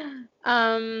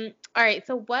 All right.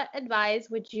 So what advice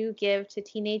would you give to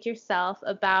teenage yourself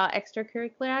about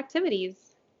extracurricular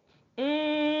activities?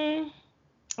 I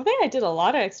think I did a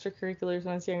lot of extracurriculars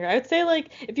when I was younger. I would say,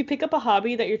 like, if you pick up a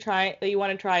hobby that you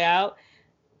want to try out,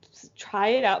 try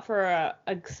it out for a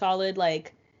solid,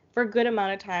 like, for a good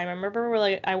amount of time. I remember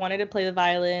I wanted to play the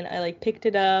violin. I like picked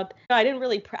it up. I didn't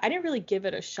really give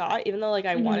it a shot, even though like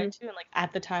I wanted to, and like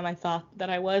at the time I thought that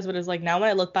I was, but it's like now when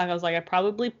I look back, I was like I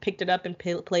probably picked it up and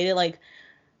played it like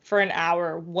for an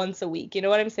hour once a week. You know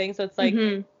what I'm saying? So it's like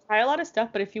try a lot of stuff,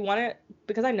 but if you want to,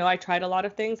 because I know I tried a lot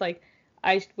of things, like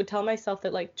I would tell myself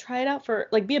that like try it out for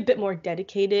like be a bit more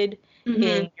dedicated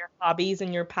in your hobbies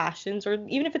and your passions, or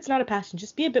even if it's not a passion,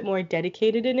 just be a bit more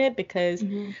dedicated in it, because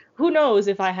who knows,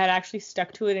 if I had actually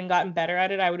stuck to it and gotten better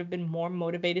at it, I would have been more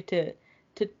motivated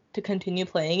to continue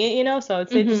playing it, so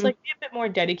it's just like be a bit more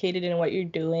dedicated in what you're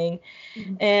doing.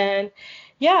 And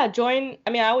yeah,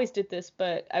 I always did this,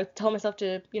 but I tell myself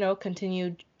to,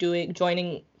 continue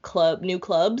joining new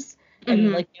clubs, and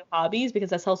Mhm. like new hobbies, because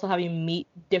that's also how you meet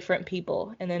different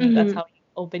people, and then that's Mhm. how you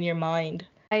open your mind.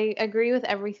 I agree with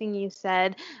everything you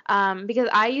said, because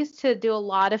I used to do a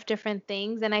lot of different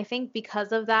things, and I think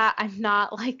because of that, I'm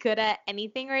not like good at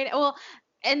anything right now. Well,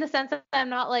 in the sense that I'm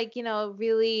not like,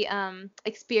 really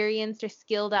experienced or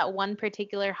skilled at one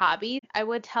particular hobby. I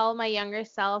would tell my younger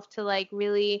self to like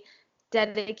really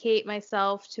dedicate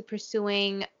myself to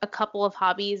pursuing a couple of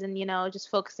hobbies and, just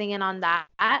focusing in on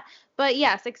that. But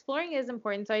yes, exploring is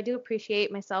important. So I do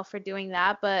appreciate myself for doing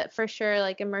that. But for sure,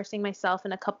 like immersing myself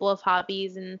in a couple of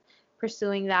hobbies and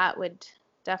pursuing that would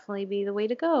definitely be the way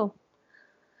to go.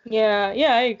 Yeah,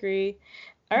 yeah, I agree.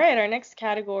 All right, our next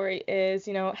category is,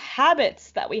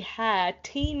 habits that we had,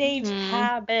 teenage Hmm.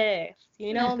 habits.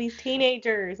 These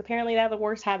teenagers, apparently they have the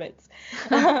worst habits.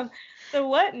 Um, so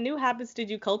what new habits did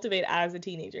you cultivate as a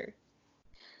teenager?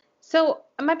 So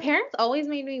my parents always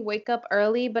made me wake up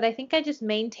early, but I think I just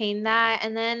maintained that.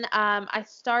 And then I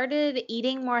started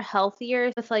eating more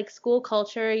healthier with like school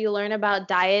culture. You learn about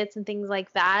diets and things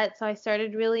like that. So I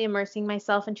started really immersing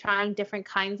myself in trying different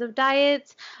kinds of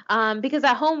diets. Because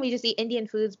at home we just eat Indian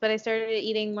foods, but I started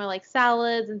eating more like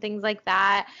salads and things like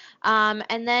that.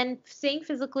 And then staying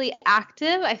physically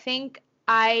active, I think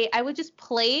I would just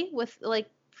play with like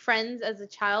friends as a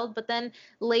child, but then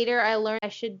later I learned I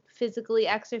should physically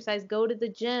exercise, go to the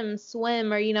gym,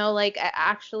 swim, or like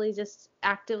actually just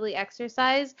actively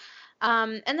exercise.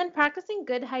 And then practicing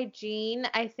good hygiene.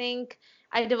 I think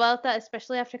I developed that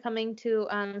especially after coming to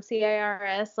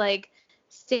CIRS, like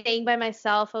staying by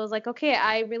myself. I was like, okay,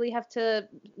 I really have to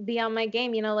be on my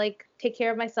game, like take care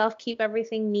of myself, keep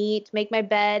everything neat, make my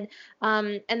bed,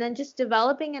 and then just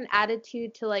developing an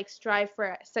attitude to like strive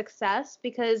for success,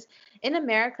 because in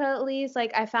America at least,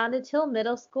 like I found it till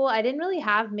middle school, I didn't really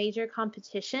have major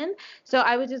competition. So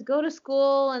I would just go to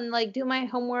school and like do my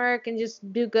homework and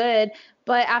just do good.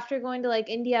 But after going to like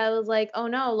India, I was like, oh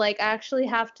no, like I actually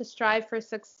have to strive for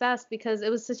success because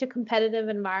it was such a competitive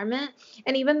environment.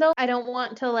 And even though I don't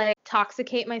want to like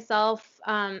toxicate myself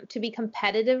to be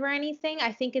competitive or anything,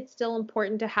 I think it's still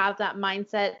important to have that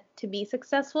mindset to be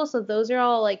successful. So those are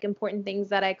all like important things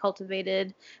that I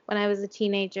cultivated when I was a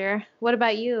teenager. What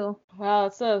about you?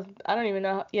 Wow, I don't even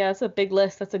know. Yeah, it's a big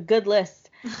list. That's a good list.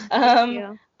 Thank Um,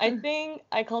 you. I think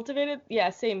I cultivated, yeah,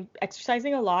 same.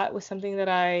 Exercising a lot was something that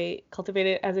I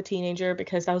cultivated as a teenager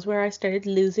because that was where I started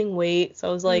losing weight. So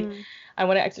I was like, Mm, I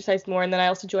want to exercise more. And then I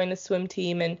also joined the swim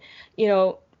team, and, you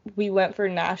know, we went for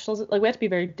nationals. Like, we had to be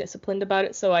very disciplined about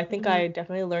it. So I think mhm, I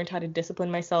definitely learned how to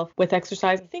discipline myself with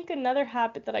exercise. I think another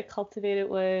habit that I cultivated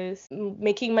was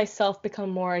making myself become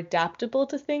more adaptable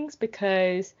to things,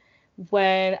 because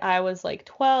when I was like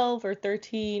 12 or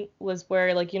 13 was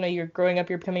where, like, you're growing up,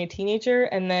 you're becoming a teenager,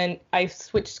 and then I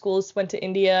switched schools, went to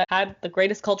India, had the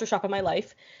greatest culture shock of my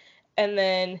life, and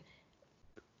then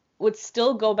would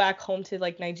still go back home to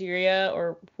like Nigeria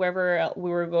or wherever we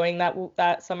were going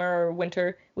that summer or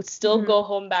winter, would still mhm, go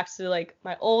home back to like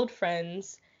my old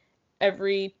friends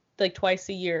every like twice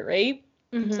a year, right?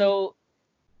 mhm, So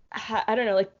I don't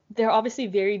know, like they're obviously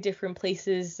very different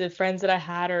places. The friends that I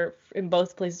had are in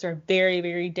both places are very,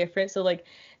 very different. So like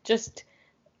just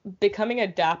becoming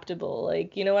adaptable,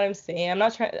 like you know what I'm saying? I'm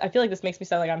not trying. I feel like this makes me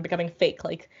sound like I'm becoming fake.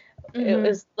 Like it mhm.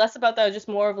 was less about that, just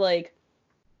more of like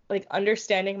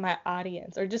understanding my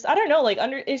audience, or just I don't know, like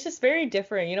it's just very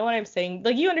different. You know what I'm saying?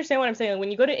 Like you understand what I'm saying? Like,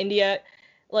 when you go to India,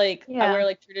 like I wear Yeah.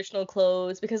 like traditional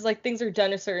clothes because like things are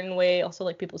done a certain way. Also,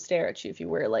 like people stare at you if you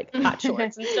wear like hot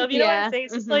shorts and stuff. You know what I'm Yeah. saying?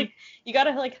 It's just Mhm, like you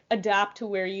gotta like adapt to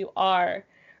where you are,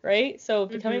 right? So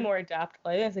becoming mhm. more adaptable,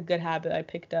 I think that's a good habit I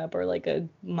picked up, or like a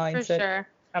For mindset. sure.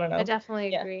 I don't I know. definitely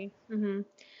Yeah. agree.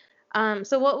 Mhm.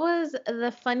 So what was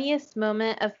the funniest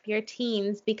moment of your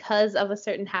teens because of a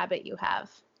certain habit you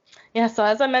have? Yeah, so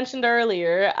as I mentioned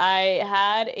earlier, I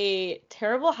had a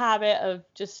terrible habit of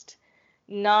just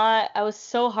not, I was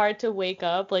so hard to wake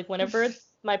up. Like whenever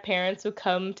my parents would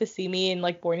come to see me in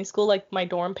like boarding school, like my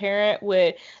dorm parent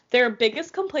would, their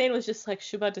biggest complaint was just like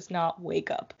Shuba does not wake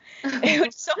up. It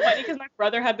was so funny because my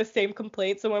brother had the same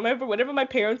complaint. So whenever my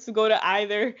parents would go to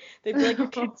either, they'd be like, your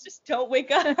kids just don't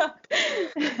wake up.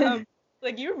 Um,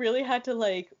 like you really had to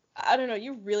like, I don't know,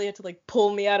 you really had to like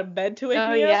pull me out of bed to wake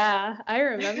Oh me up. yeah, I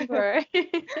remember.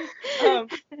 um,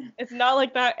 it's not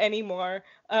like that anymore.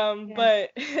 Yeah.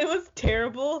 But it was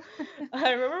terrible.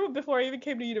 I remember before I even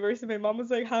came to university, my mom was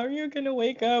like, "How are you gonna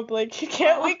wake up? Like, you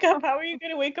can't wake up. Oh. How are you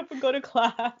gonna wake up and go to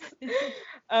class?"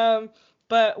 Um,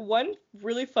 but one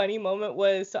really funny moment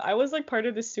was, so I was like part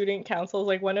of the student council,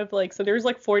 like one of like, so there was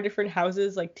like four different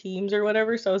houses, like teams or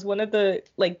whatever. So I was one of the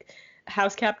like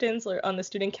house captains on the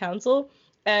student council.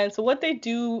 And so what they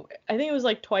do, I think it was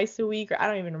like twice a week, or I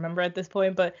don't even remember at this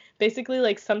point, but basically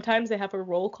like sometimes they have a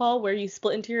roll call where you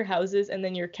split into your houses and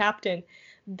then your captain,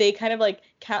 they kind of like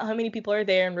count how many people are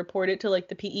there and report it to like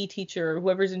the PE teacher or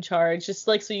whoever's in charge, just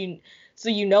like so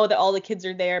you know that all the kids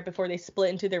are there before they split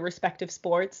into their respective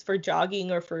sports for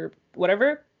jogging or for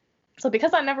whatever. So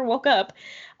because I never woke up,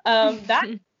 that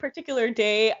particular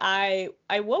day I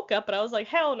woke up and I was like,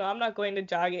 hell no, I'm not going to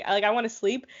jogging. I want to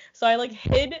sleep. So I like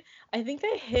hid. I think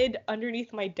I hid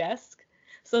underneath my desk.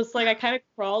 So it's like I kind of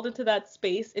crawled into that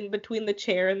space in between the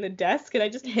chair and the desk, and I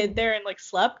just hid there and like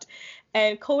slept.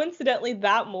 And coincidentally,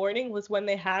 that morning was when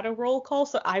they had a roll call,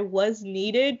 so I was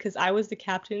needed because I was the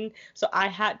captain. So I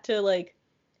had to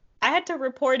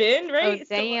report in, Oh, right?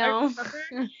 So I damn.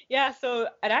 remember, yeah, so,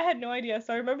 and I had no idea.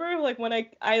 So I remember, like, when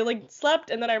I like,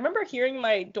 slept, and then I remember hearing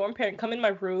my dorm parent come in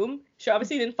my room. She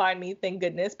obviously didn't find me, thank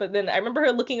goodness, but then I remember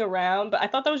her looking around, but I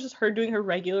thought that was just her doing her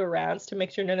regular rounds to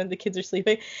make sure none of the kids are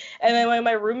sleeping. And then when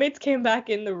my roommates came back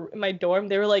in my dorm,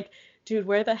 they were like, dude,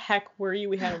 where the heck were you?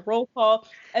 We had a roll call.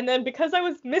 And then because I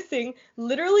was missing,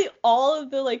 literally all of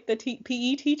the like the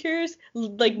PE teachers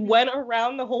like went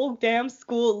around the whole damn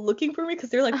school looking for me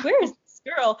because they're like, where is this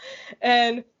girl?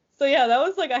 And so yeah, that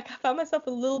was like I found myself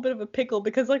a little bit of a pickle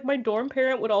because like my dorm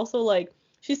parent would also like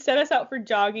she sent us out for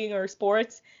jogging or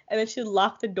sports and then she'd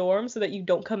lock the dorm so that you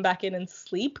don't come back in and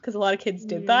sleep because a lot of kids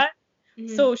did that.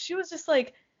 So she was just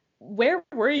like, where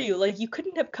were you? Like you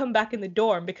couldn't have come back in the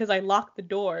dorm because I locked the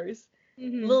doors.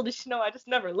 Little did she know I just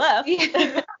never left.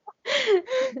 Yeah.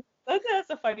 That's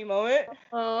a funny moment.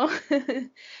 Oh,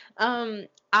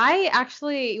 I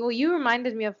actually, well, you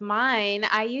reminded me of mine.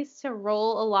 I used to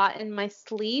roll a lot in my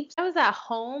sleep. I was at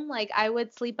home, like I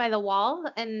would sleep by the wall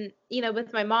and,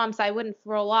 with my mom, so I wouldn't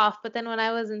roll off. But then when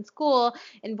I was in school,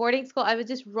 in boarding school, I would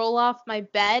just roll off my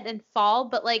bed and fall,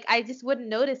 but like I just wouldn't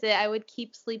notice it. I would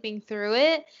keep sleeping through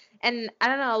it. And I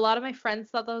don't know, a lot of my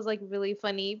friends thought that was like really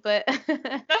funny, but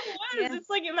That was. yeah. It's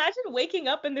like imagine waking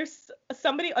up and there's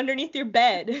somebody underneath your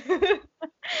bed.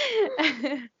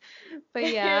 But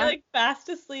You're yeah. like fast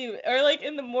asleep. Or like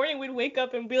in the morning we'd wake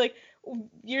up and be like,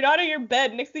 you're not in your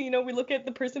bed. Next thing you know, we look at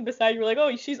the person beside you, we're like,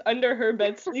 oh, she's under her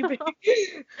bed sleeping.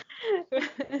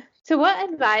 So,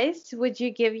 what advice would you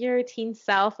give your teen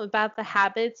self about the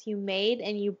habits you made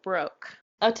and you broke?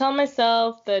 I'll tell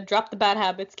myself to drop the bad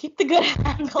habits, keep the good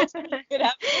habits, cultivate good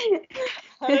habits.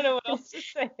 I don't know what else to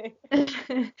say.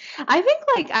 I think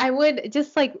like I would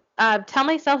just like tell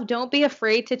myself don't be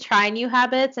afraid to try new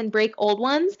habits and break old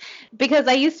ones because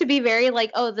I used to be very like,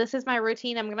 oh, this is my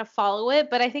routine, I'm gonna follow it,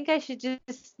 but I think I should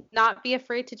just not be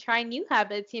afraid to try new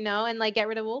habits, and like get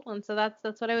rid of old ones. So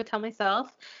that's what I would tell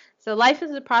myself. So life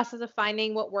is a process of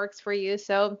finding what works for you.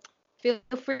 So feel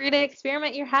free to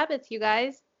experiment your habits, you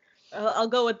guys. I'll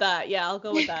go with that. Yeah, I'll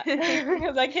go with that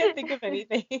because I can't think of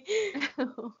anything.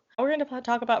 We're going to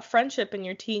talk about friendship in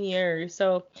your teen years.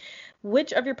 So,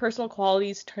 which of your personal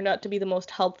qualities turned out to be the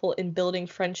most helpful in building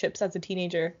friendships as a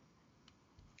teenager?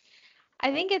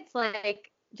 I think it's like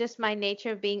just my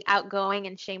nature of being outgoing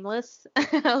and shameless.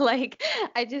 Like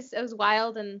I was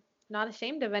wild and not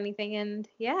ashamed of anything. And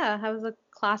yeah, I was a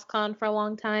class clown for a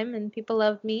long time and people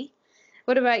loved me.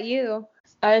 What about you?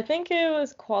 I think it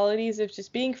was qualities of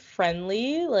just being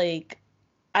friendly. Like,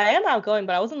 I am outgoing,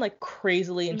 but I wasn't like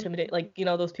crazily intimidated. Like,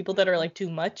 those people that are like too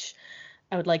much,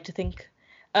 I would like to think.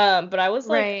 But I was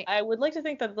like, Right. I would like to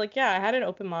think that like, yeah, I had an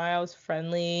open mind. I was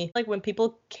friendly. Like when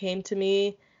people came to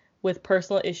me with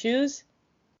personal issues,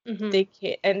 they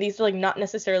came, and these are like not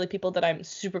necessarily people that I'm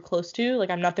super close to.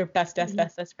 Like I'm not their best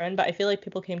friend, but I feel like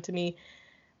people came to me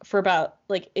for about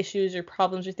like issues or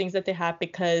problems or things that they had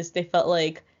because they felt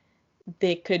like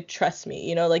they could trust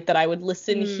me, like that I would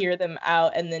listen, hear them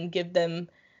out, and then give them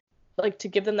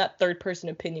that third person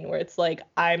opinion where it's like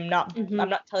I'm not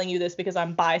telling you this because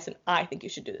I'm biased and I think you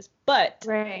should do this, but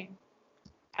Right.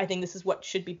 I think this is what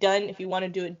should be done. If you want to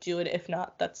do it, do it. If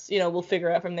not, that's we'll figure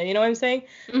it out from there. You know what I'm saying?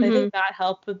 I think that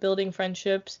helped with building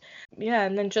friendships. Yeah,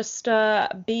 and then just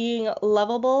being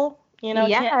lovable. Can't that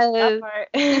Yes.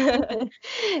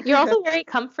 part. You're also very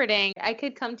comforting. I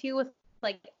could come to you with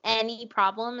like any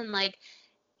problem and like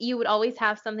you would always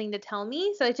have something to tell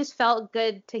me. So it just felt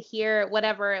good to hear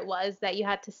whatever it was that you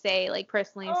had to say, like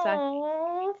personally. So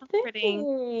Oh,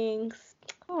 comforting. thanks.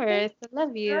 Of course. I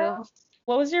love you.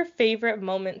 What was your favorite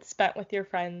moment spent with your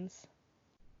friends?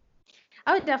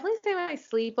 I would definitely say my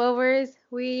sleepovers.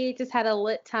 We just had a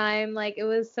lit time. Like it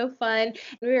was so fun.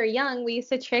 When we were young, we used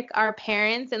to trick our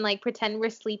parents and like pretend we're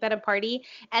asleep at a party,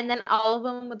 and then all of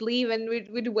them would leave, and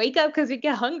we'd wake up because we'd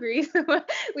get hungry. So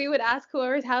we would ask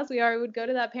whoever's house we are. We would go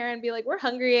to that parent and be like, "We're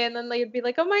hungry," and then they'd be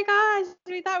like, "Oh my gosh,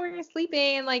 we thought we were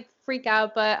sleeping," and like freak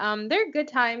out. But they're good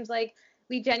times. Like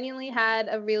we genuinely had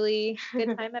a really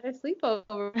good time at our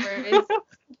sleepovers.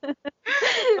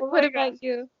 Oh What my gosh. about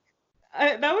you?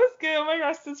 That was good. Oh my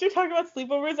gosh, since you're talking about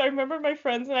sleepovers, I remember my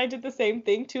friends and I did the same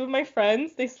thing. Two of my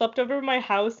friends, they slept over at my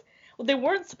house. Well, they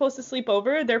weren't supposed to sleep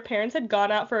over. Their parents had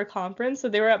gone out for a conference, so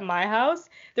they were at my house.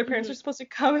 Their parents Mhm. were supposed to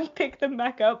come and pick them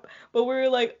back up, but we were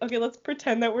like, okay, let's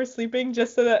pretend that we're sleeping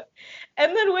just so that.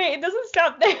 And then wait, it doesn't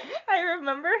stop there. I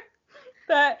remember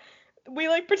that we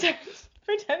like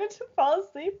pretended to fall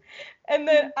asleep, and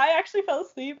then I actually fell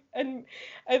asleep, and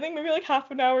I think maybe like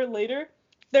half an hour later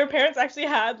their parents actually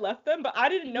had left them, but I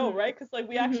didn't know, Mhm. right? Because like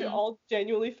we actually Mhm. all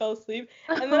genuinely fell asleep,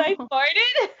 and then I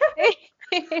farted,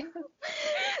 and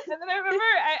then I remember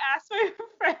I asked my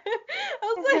friend,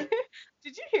 I was like,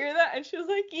 "Did you hear that?" And she was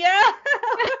like, "Yeah,"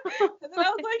 and then I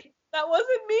was like, "That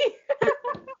wasn't me."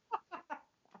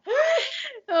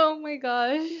 Oh my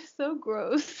gosh, so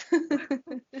gross.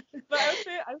 But I would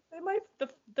say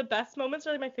the best moments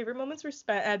or like my favorite moments were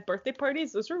spent at birthday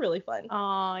parties. Those were really fun.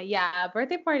 Oh, yeah,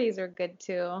 birthday parties are good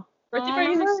too. Oh, Birthday I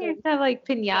parties remember are we so used to have like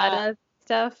yeah. piñata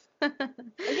stuff.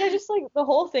 Yeah, just like the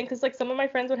whole thing, because like some of my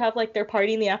friends would have like their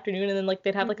party in the afternoon and then like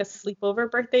they'd have like a sleepover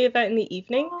birthday event in the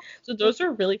evening. Oh, So that's those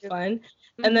are really cute. fun.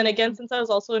 And then Mhm. again, since I was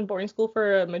also in boarding school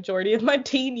for a majority of my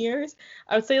teen years,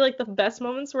 I would say like the best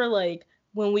moments were like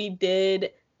when we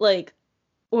did like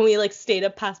when we like stayed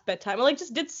up past bedtime or like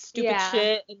just did stupid Yeah.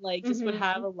 shit and like just would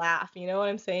have Mhm. a laugh, you know what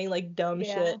I'm saying? Like dumb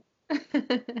Yeah.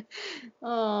 shit.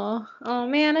 Oh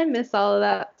man, I miss all of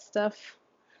that stuff.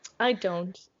 I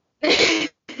don't.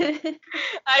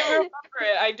 I remember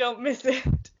it. I don't miss it.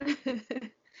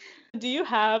 Do you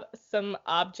have some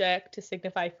object to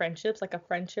signify friendships, like a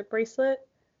friendship bracelet?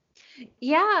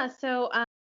 Yeah, so I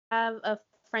have a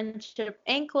friendship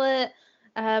anklet,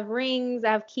 I have rings,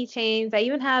 I have keychains, I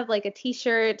even have like a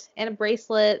t-shirt and a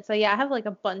bracelet. So yeah, I have like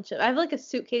a bunch of I have like a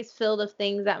suitcase filled of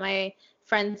things that my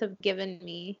friends have given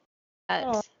me.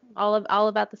 Oh. That all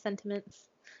about the sentiments.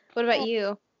 What about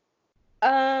you?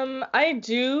 I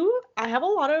do. I have a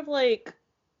lot of like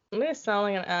I'm gonna sound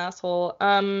like an asshole.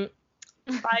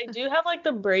 I do have like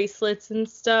the bracelets and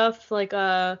stuff, like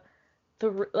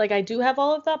like I do have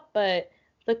all of that, but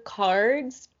the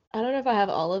cards, I don't know if I have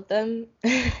all of them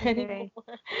anymore. Okay.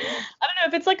 I don't know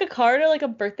if it's like a card or like a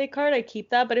birthday card, I keep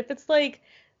that, but if it's like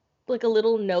a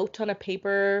little note on a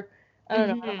paper, I don't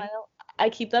know. Hmm. I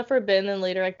keep that for a bit and then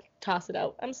later I toss it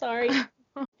out. I'm sorry.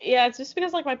 Yeah, it's just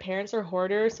because like my parents are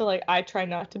hoarders, so like I try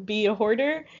not to be a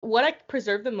hoarder. What I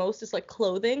preserve the most is like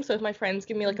clothing. So if my friends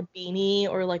give me like a beanie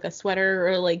or like a sweater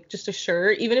or like just a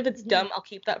shirt, even if it's dumb, I'll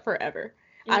keep that forever.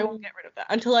 I won't get rid of that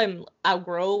until I'm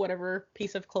outgrow whatever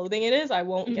piece of clothing it is. I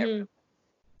won't get Hmm.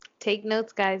 Take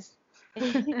notes, guys.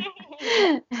 rid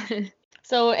of it.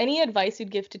 So any advice you'd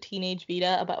give to teenage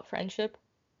Vita about friendship?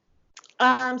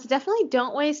 So definitely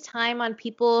don't waste time on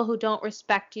people who don't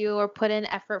respect you or put in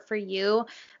effort for you.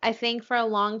 I think for a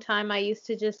long time I used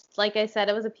to just, like I said,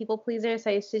 I was a people pleaser,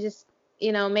 so I used to just,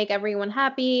 make everyone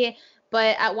happy.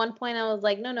 But at one point I was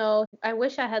like, no, no, I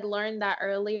wish I had learned that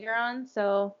earlier on.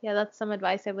 So yeah, that's some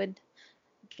advice I would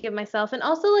give myself. And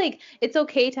also like it's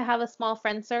okay to have a small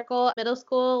friend circle. Middle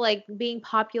school, like being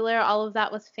popular, all of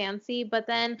that was fancy, but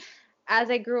then as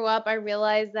I grew up, I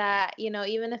realized that,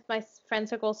 even if my friend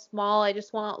circle is small, I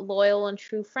just want loyal and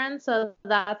true friends. So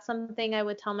that's something I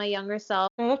would tell my younger self.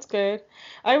 Oh, that's good.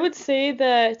 I would say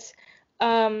that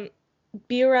um,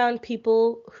 be around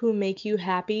people who make you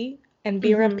happy and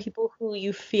be around Mhm. people who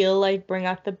you feel like bring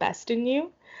out the best in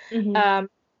you. Mhm. Um,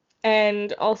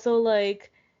 and also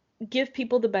like give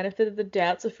people the benefit of the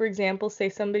doubt. So for example, say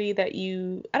somebody that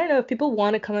I don't know, if people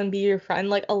want to come and be your friend,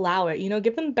 like allow it,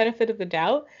 give them the benefit of the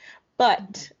doubt.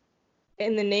 But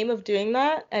in the name of doing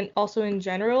that, and also in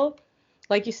general,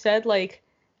 like you said, like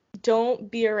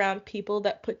don't be around people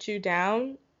that put you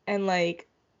down and like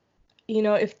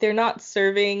if they're not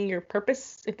serving your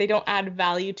purpose, if they don't add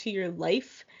value to your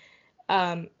life,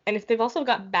 and if they've also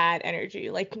got bad energy,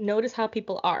 like notice how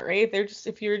people are, right?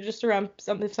 If you're just around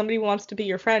if somebody wants to be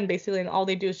your friend basically and all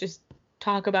they do is just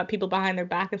talk about people behind their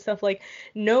back and stuff, like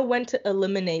know when to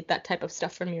eliminate that type of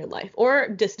stuff from your life or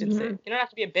distance it. Mhm. You don't have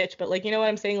to be a bitch, but like you know what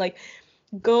I'm saying? Like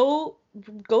go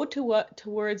go to what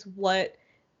towards what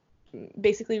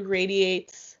basically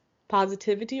radiates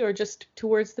positivity or just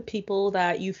towards the people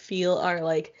that you feel are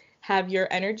like have your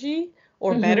energy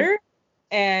or Mhm. better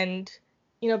and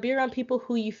be around people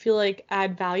who you feel like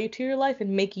add value to your life and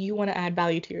make you want to add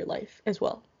value to your life as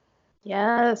well.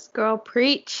 Yes, girl,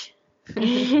 preach.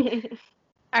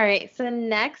 All right, so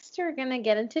next we're gonna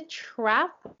get into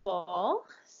travel.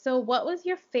 So what was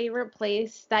your favorite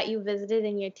place that you visited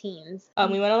in your teens?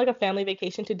 We went on like a family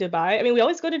vacation to Dubai. I mean, we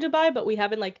always go to Dubai, but we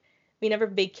never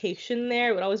vacation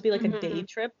there. It would always be like a day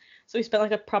trip. So we spent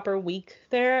like a proper week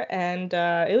there, and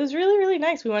it was really, really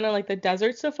nice. We went on like the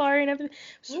desert safari and everything.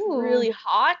 It was really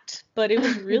hot, but it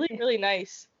was really, really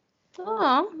nice.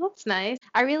 Oh, that's nice.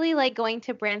 I really like going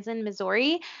to Branson,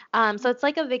 Missouri. So it's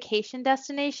like a vacation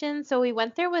destination. So we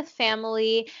went there with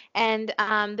family, and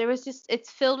it's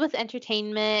filled with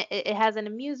entertainment. It has an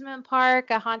amusement park,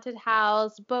 a haunted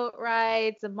house, boat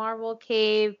rides, a marble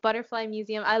cave, butterfly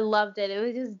museum. I loved it. It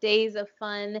was just days of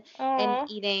fun and Aw,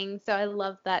 eating. So I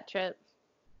loved that trip.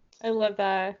 I love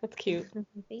that. That's cute.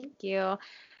 Thank you.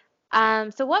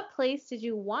 So what place did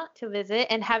you want to visit,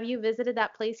 and have you visited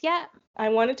that place yet? I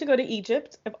wanted to go to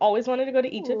Egypt. I've always wanted to go to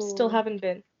Egypt. Still Ooh. haven't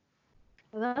been.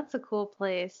 Well, that's a cool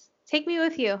place. Take me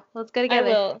with you. Let's go I together.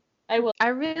 will. I will. I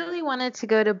really wanted to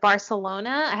go to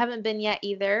Barcelona. I haven't been yet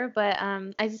either, but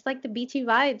I just like the beachy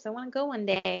vibes. I want to go one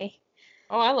day.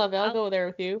 Oh, I love it. I'll go there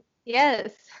with you.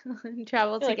 Yes,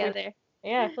 travel I feel like together.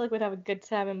 I feel like we'd have a good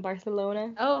time in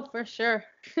Barcelona. Oh, for sure.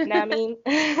 You know what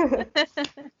I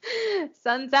mean?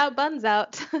 Sun's out, buns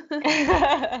out.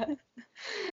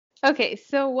 Okay,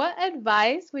 so what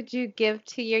advice would you give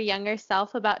to your younger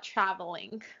self about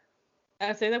traveling?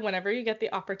 I'd say that whenever you get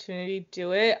the opportunity,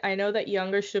 do it. I know that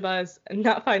younger Shuba is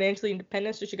not financially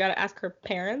independent, so she got to ask her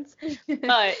parents.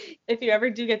 But if you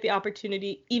ever do get the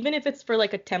opportunity, even if it's for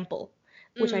like a temple,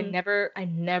 which I never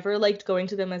liked going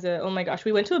to them oh my gosh,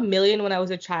 we went to a million when I was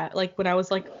a child, like when I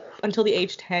was like until the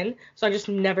age 10. So I just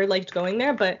never liked going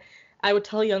there. But I would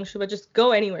tell young Shuba, just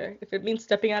go anywhere. If it means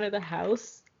stepping out of the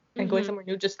house and going somewhere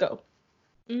new, just go.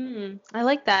 I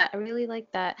like that. I really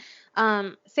like that.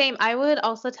 Same. I would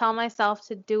also tell myself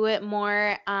to do it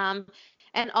more.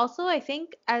 And also I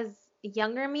think as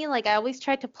younger me, like I always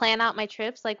tried to plan out my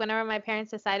trips, like whenever my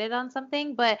parents decided on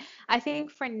something. But I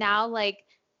think for now, like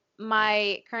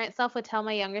my current self would tell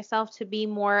my younger self to be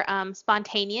more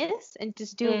spontaneous and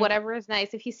just do whatever is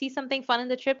nice. If you see something fun in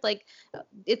the trip, like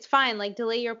it's fine. Like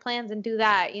delay your plans and do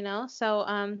that, you know? So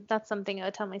that's something I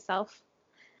would tell myself.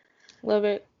 Love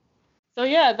it. So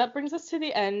yeah, that brings us to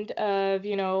the end of,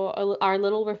 our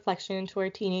little reflection into our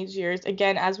teenage years.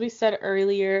 Again, as we said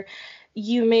earlier,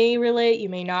 you may relate, you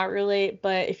may not relate,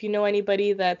 but if you know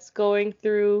anybody that's going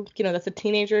through, that's a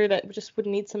teenager that just would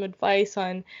need some advice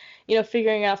on,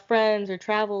 figuring out friends or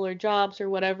travel or jobs or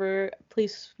whatever,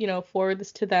 please, forward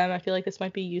this to them. I feel like this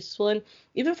might be useful. And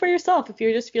even for yourself, if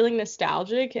you're just feeling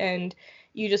nostalgic and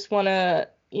you just want to,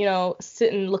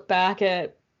 sit and look back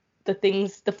at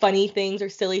the funny things or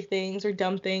silly things or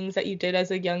dumb things that you did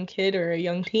as a young kid or a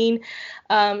young teen,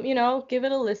 give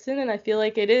it a listen. And I feel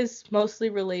like it is mostly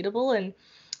relatable. And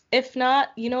if not,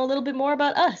 a little bit more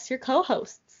about us, your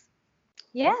co-hosts.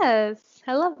 Yes,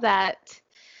 I love that.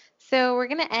 So we're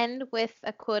going to end with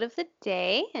a quote of the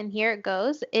day, and here it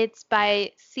goes. It's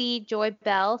by C. Joy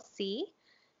Bell C.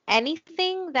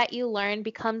 Anything that you learn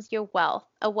becomes your wealth,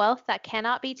 a wealth that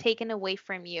cannot be taken away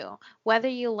from you, whether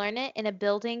you learn it in a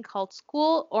building called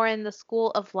school or in the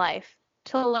school of life.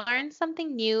 To learn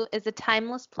something new is a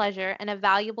timeless pleasure and a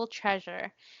valuable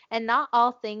treasure, and not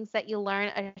all things that you learn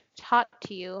are taught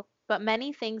to you, but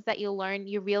many things that you learn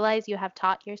you realize you have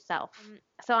taught yourself.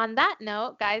 So, on that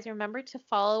note, guys, remember to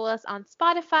follow us on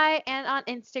Spotify and on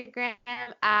Instagram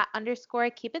at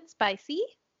 _ keep it spicy.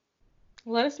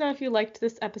 Let us know if you liked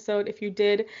this episode. If you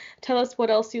did, tell us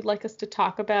what else you'd like us to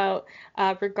talk about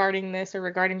regarding this or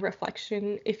regarding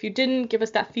reflection. If you didn't, give us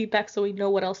that feedback so we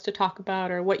know what else to talk about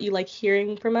or what you like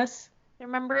hearing from us.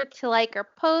 Remember to like our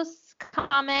posts,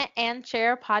 comment, and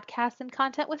share our podcasts and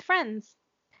content with friends.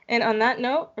 And on that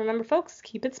note, remember, folks,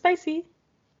 keep it spicy.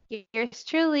 Yours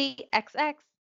truly, XX.